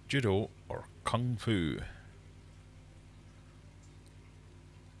 judo, or kung fu?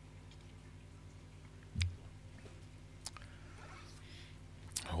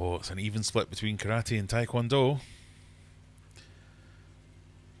 Oh, it's an even split between karate and taekwondo.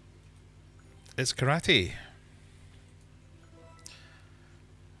 It's karate.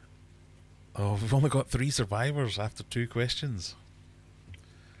 Oh, we've only got 3 survivors after 2 questions.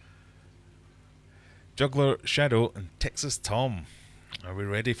 Juggler, Shadow, and Texas Tom. Are we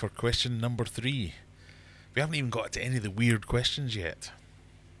ready for question number 3? We haven't even got to any of the weird questions yet.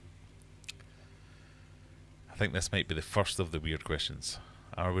 I think this might be the first of the weird questions.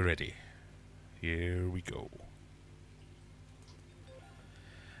 Are we ready? Here we go.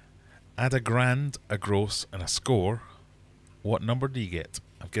 Add a grand, a gross, and a score. What number do you get?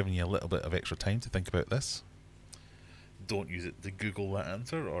 I've given you a little bit of extra time to think about this. Don't use it to Google that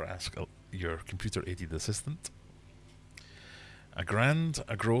answer or ask your computer-aided assistant. A grand,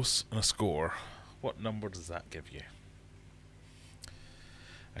 a gross, and a score. What number does that give you?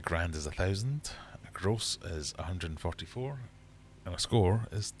 A grand is 1,000. A gross is 144. And a score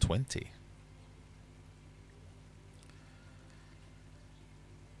is 20.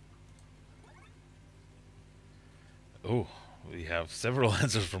 Oh, we have several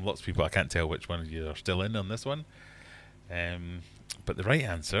answers from lots of people. I can't tell which one you are still in on this one. But the right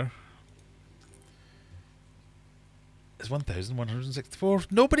answer is 1,164.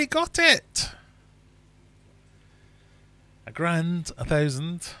 Nobody got it! A grand,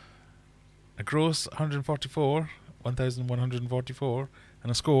 1,000. A gross, 144. 1,144.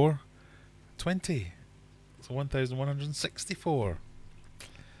 And a score, 20. So 1,164.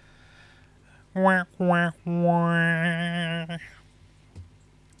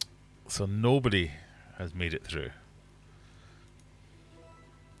 So nobody has made it through.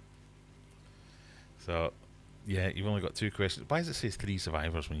 So, yeah, you've only got 2 questions. Why does it say 3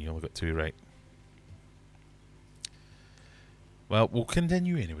 survivors when you only got 2 right? Well, we'll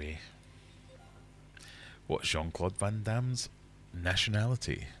continue anyway. What's Jean-Claude Van Damme's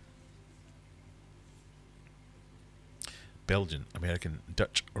nationality? Belgian, American,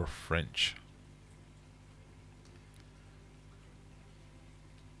 Dutch, or French?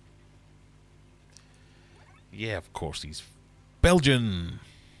 Yeah, of course, he's Belgian.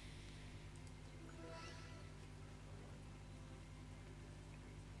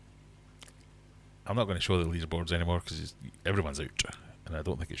 I'm not going to show the leaderboards anymore because everyone's out, and I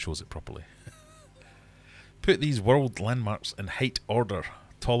don't think it shows it properly. Put these world landmarks in height order,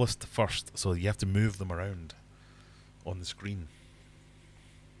 tallest first, so you have to move them around on the screen.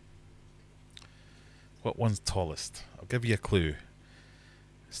 What one's tallest? I'll give you a clue.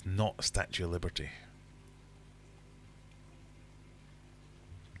 It's not Statue of Liberty.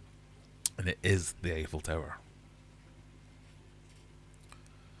 And it is the Eiffel Tower.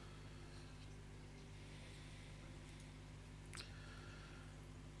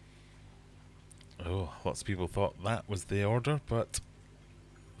 Oh, lots of people thought that was the order, but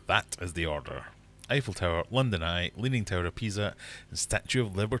that is the order. Eiffel Tower, London Eye, Leaning Tower of Pisa, and Statue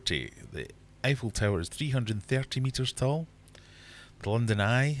of Liberty. The Eiffel Tower is 330 metres tall. The London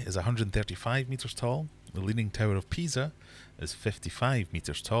Eye is 135 metres tall. The Leaning Tower of Pisa is 55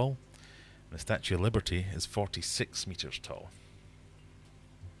 metres tall. And the Statue of Liberty is 46 metres tall.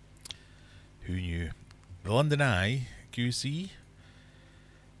 Who knew? The London Eye, QC,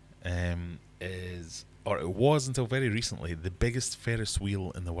 is, or it was until very recently, the biggest Ferris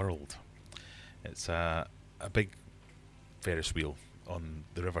wheel in the world. It's a big Ferris wheel on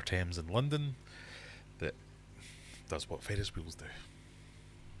the River Thames in London that does what Ferris wheels do.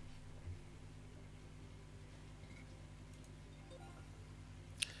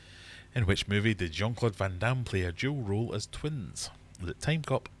 In which movie did Jean-Claude Van Damme play a dual role as twins? Was it Time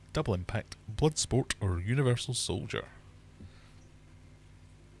Cop, Double Impact, Bloodsport, or Universal Soldier?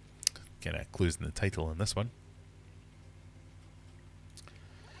 Kind of clues in the title in this one.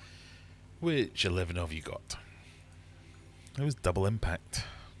 Which 11 have you got? It was Double Impact.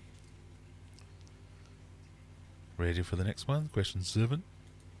 Ready for the next one? Question 7.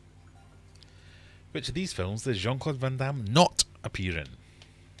 Which of these films does Jean-Claude Van Damme not appear in?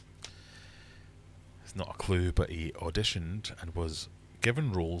 It's not a clue, but he auditioned and was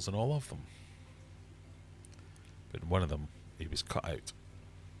given roles in all of them. But in one of them, he was cut out.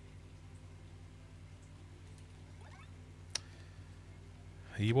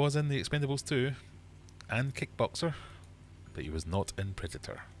 He was in The Expendables 2 and Kickboxer, but he was not in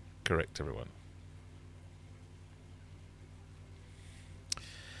Predator. Correct, everyone.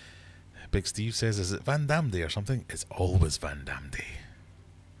 Big Steve says, is it Van Damme Day or something? It's always Van Damme Day.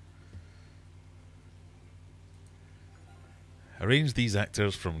 Arrange these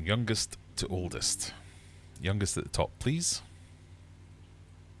actors from youngest to oldest. Youngest at the top, please.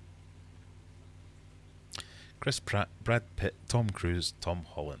 Chris Pratt, Brad Pitt, Tom Cruise, Tom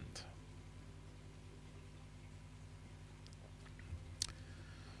Holland.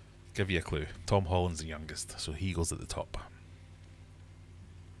 Give you a clue. Tom Holland's the youngest, so he goes at the top.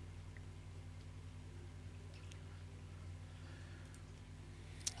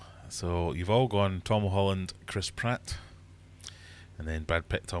 So you've all gone Tom Holland, Chris Pratt, and then Brad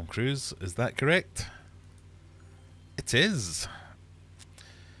Pitt, Tom Cruise. Is that correct? It is.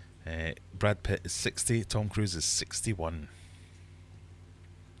 Brad Pitt is 60, Tom Cruise is 61.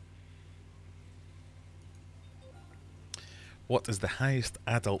 What is the highest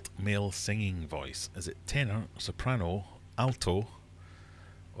adult male singing voice? Is it tenor, soprano, alto,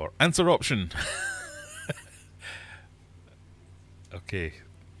 or answer option? Okay,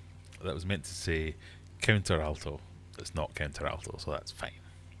 that was meant to say counter alto. It's not counter alto, so that's fine.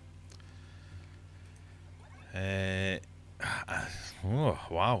 Oh,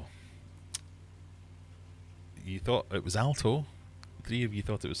 wow. You thought it was alto. 3 of you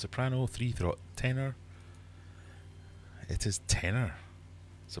thought it was soprano. 3 thought tenor. It is tenor.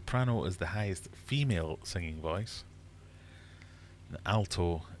 Soprano is the highest female singing voice. The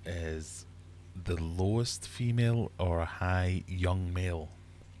alto is the lowest female or a high young male?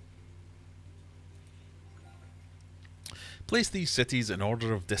 Place these cities in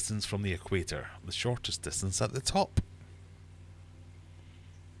order of distance from the equator, the shortest distance at the top.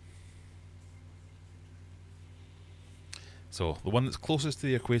 So the one that's closest to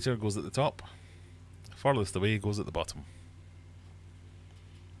the equator goes at the top, farthest away goes at the bottom.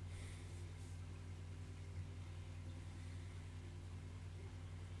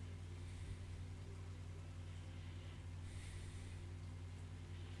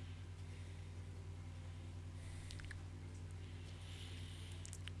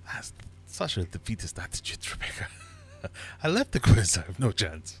 That's such a defeatist attitude, Rebecca. I left the quiz, I have no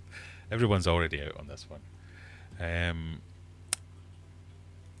chance. Everyone's already out on this one.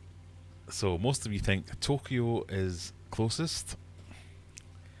 So most of you think Tokyo is closest,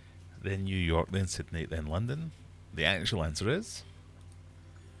 then New York, then Sydney, then London. The actual answer is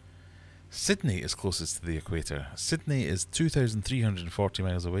Sydney is closest to the equator. Sydney is 2,340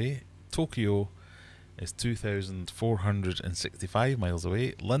 miles away. Tokyo is 2,465 miles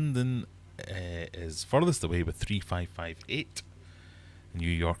away. London is furthest away with 3,558. New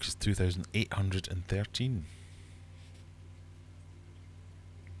York is 2,813.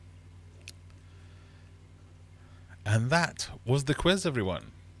 And that was the quiz,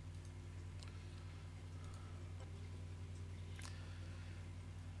 everyone.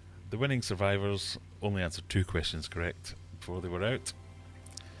 The winning survivors only answered 2 questions correct before they were out.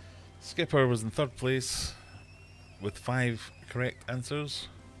 Skipper was in 3rd place with 5 correct answers.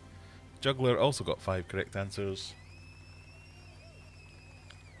 Juggler also got 5 correct answers.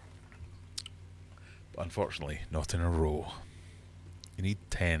 But unfortunately, not in a row. You need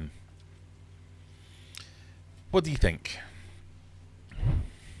 10. What do you think?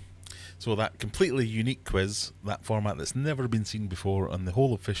 So that completely unique quiz, that format that's never been seen before on the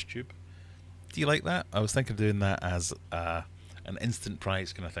whole of FishTube. Do you like that? I was thinking of doing that as an instant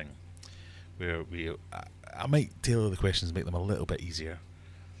prize kind of thing, where I might tailor the questions, make them a little bit easier.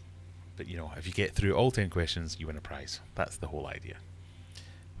 But you know, if you get through all 10 questions, you win a prize. That's the whole idea.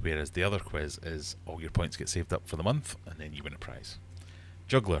 Whereas the other quiz is all your points get saved up for the month, and then you win a prize.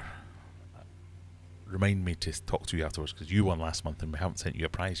 Juggler, remind me to talk to you afterwards, because you won last month and we haven't sent you a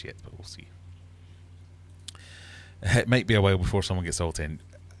prize yet, but we'll see. It might be a while before someone gets all 10.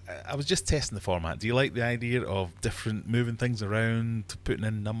 I was just testing the format. Do you like the idea of different moving things around, putting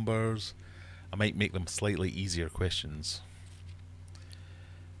in numbers? I might make them slightly easier questions.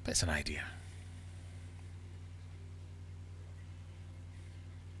 But it's an idea.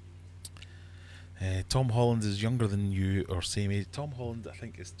 Tom Holland is younger than you or same age. Tom Holland, I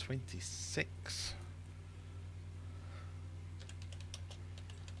think, is 26.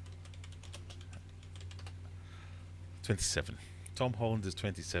 Tom Holland is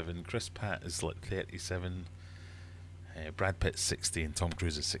 27. Chris Pratt is like 37. Brad Pitt's 60 and Tom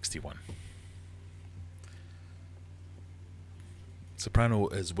Cruise is 61. Soprano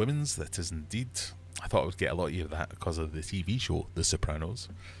is women's. That is indeed. I thought I would get a lot of that because of the TV show The Sopranos.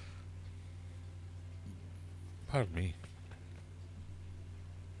 Pardon me.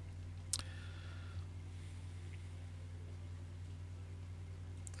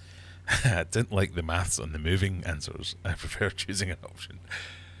 I didn't like the maths on the moving answers. I prefer choosing an option.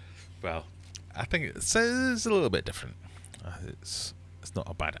 Well, I think it's a little bit different. It's not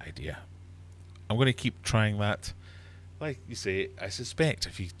a bad idea. I'm going to keep trying that. Like you say, I suspect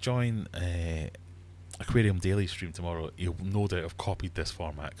if you join Aquarium Daily Stream tomorrow, you'll no doubt have copied this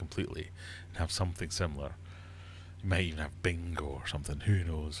format completely and have something similar. You might even have bingo or something. Who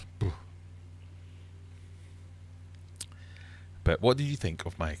knows? But what did you think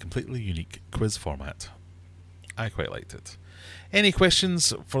of my completely unique quiz format? I quite liked it. Any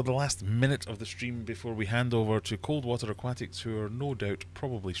questions for the last minute of the stream before we hand over to Coldwater Aquatics, who are no doubt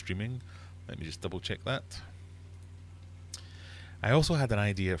probably streaming? Let me just double check that. I also had an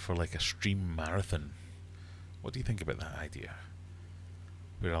idea for like a stream marathon. What do you think about that idea?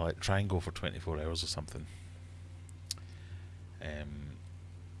 Where I'll like try and go for 24 hours or something.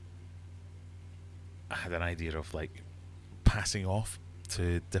 I had an idea of like passing off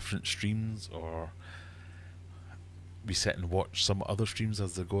to different streams, or we sit and watch some other streams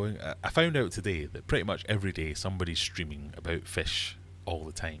as they're going. I found out today that pretty much every day somebody's streaming about fish all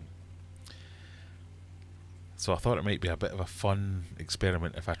the time. So I thought it might be a bit of a fun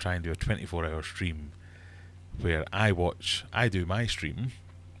experiment if I try and do a 24-hour stream where I do my stream,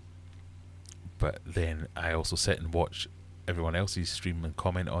 but then I also sit and watch everyone else's stream and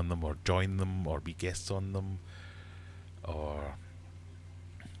comment on them or join them or be guests on them or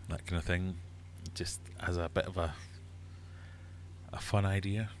that kind of thing, just as a bit of a a fun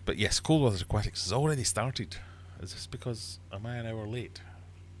idea. But yes, Cold Water Aquatics has already started. Is this because am I an hour late?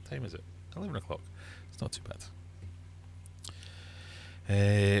 What time is it? 11 o'clock. It's not too bad.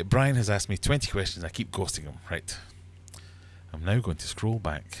 Brian has asked me 20 questions. I keep ghosting him. Right. I'm now going to scroll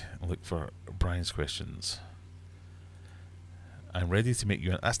back and look for Brian's questions. I'm ready to make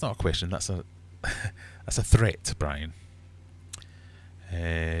you. That's not a question. That's a that's a threat, Brian.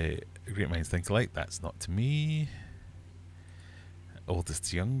 Great minds think alike. That's not to me. Oldest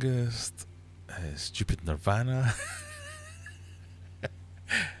to youngest. Stupid Nirvana.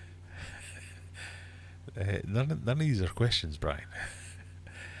 None of these are questions, Brian.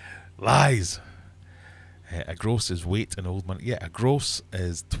 Lies. A gross is weight in old money. Yeah, a gross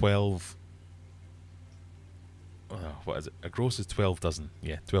is 12. What is it? A gross is 12 dozen.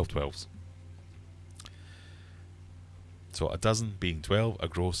 Yeah, 12 12s. So a dozen being 12, a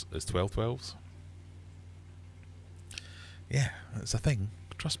gross is 12 12s. Yeah, it's a thing.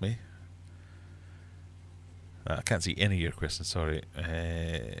 Trust me. I can't see any of your questions, sorry.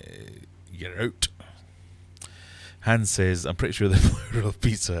 You're out. Hans says, I'm pretty sure the plural of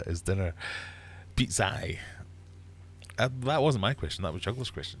pizza is dinner. Pizza. That wasn't my question, that was Juggler's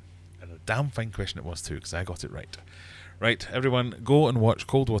question. And a damn fine question it was too, because I got it right. Right, everyone, go and watch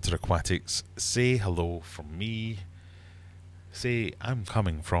Cold Water Aquatics. Say hello from me. Say, I'm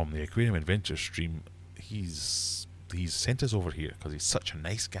coming from the Aquarium Adventure stream. He's sent us over here because he's such a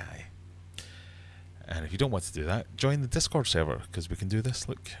nice guy. And if you don't want to do that, join the Discord server, because we can do this.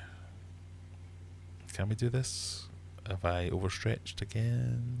 Look. Can we do this? Have I overstretched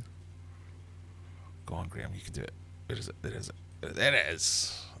again? Go on, Graham, you can do it. Where is it? There is it. There it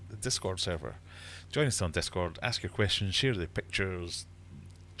is. The Discord server. Join us on Discord. Ask your questions. Share the pictures.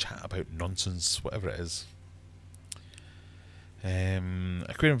 Chat about nonsense. Whatever it is.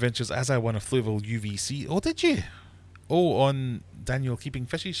 Aquarium Ventures, as I won a Fluval UVC. Oh, did you? Oh, on Daniel Keeping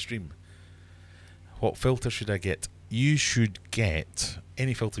Fishy stream. What filter should I get? You should get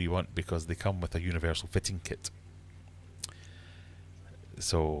any filter you want, because they come with a universal fitting kit.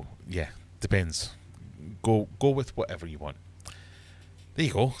 So, yeah, depends. Go with whatever you want. There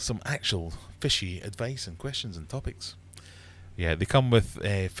you go. Some actual fishy advice and questions and topics. Yeah, they come with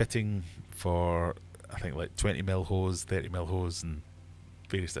fitting for, I think, like 20mm hose, 30mm hose, and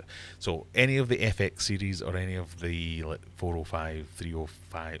various stuff. So any of the FX series or any of the like 405,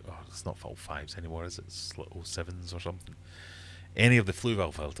 305, oh, it's not full 5s anymore, is it? It's like 07s or something. Any of the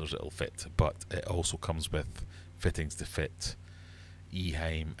Fluval filters it'll fit, but it also comes with fittings to fit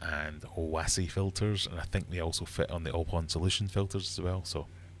Eheim and Owasi filters, and I think they also fit on the All-Pond Solution filters as well. So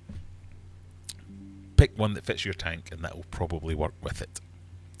pick one that fits your tank, and that will probably work with it.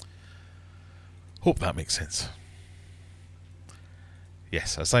 Hope that makes sense.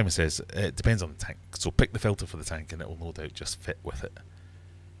 Yes, as Simon says, it depends on the tank. So pick the filter for the tank, and it will no doubt just fit with it.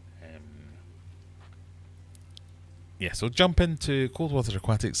 Yeah, so jump into Cold Water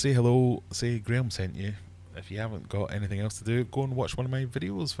Aquatics, say hello, say Graham sent you. If you haven't got anything else to do, go and watch one of my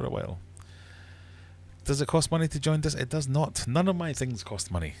videos for a while. Does it cost money to join this? It does not. None of my things cost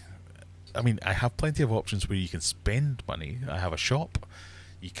money. I mean, I have plenty of options where you can spend money. I have a shop.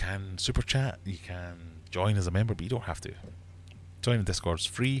 You can super chat. You can join as a member, but you don't have to. Joining Discord's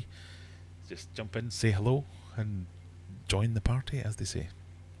free. Just jump in, say hello, and join the party, as they say.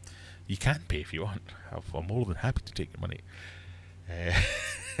 You can pay if you want. I'm more than happy to take your money.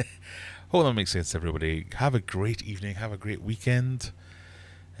 Hope that makes sense, everybody. Have a great evening. Have a great weekend.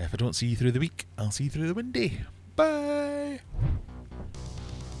 If I don't see you through the week, I'll see you through the windy. Bye.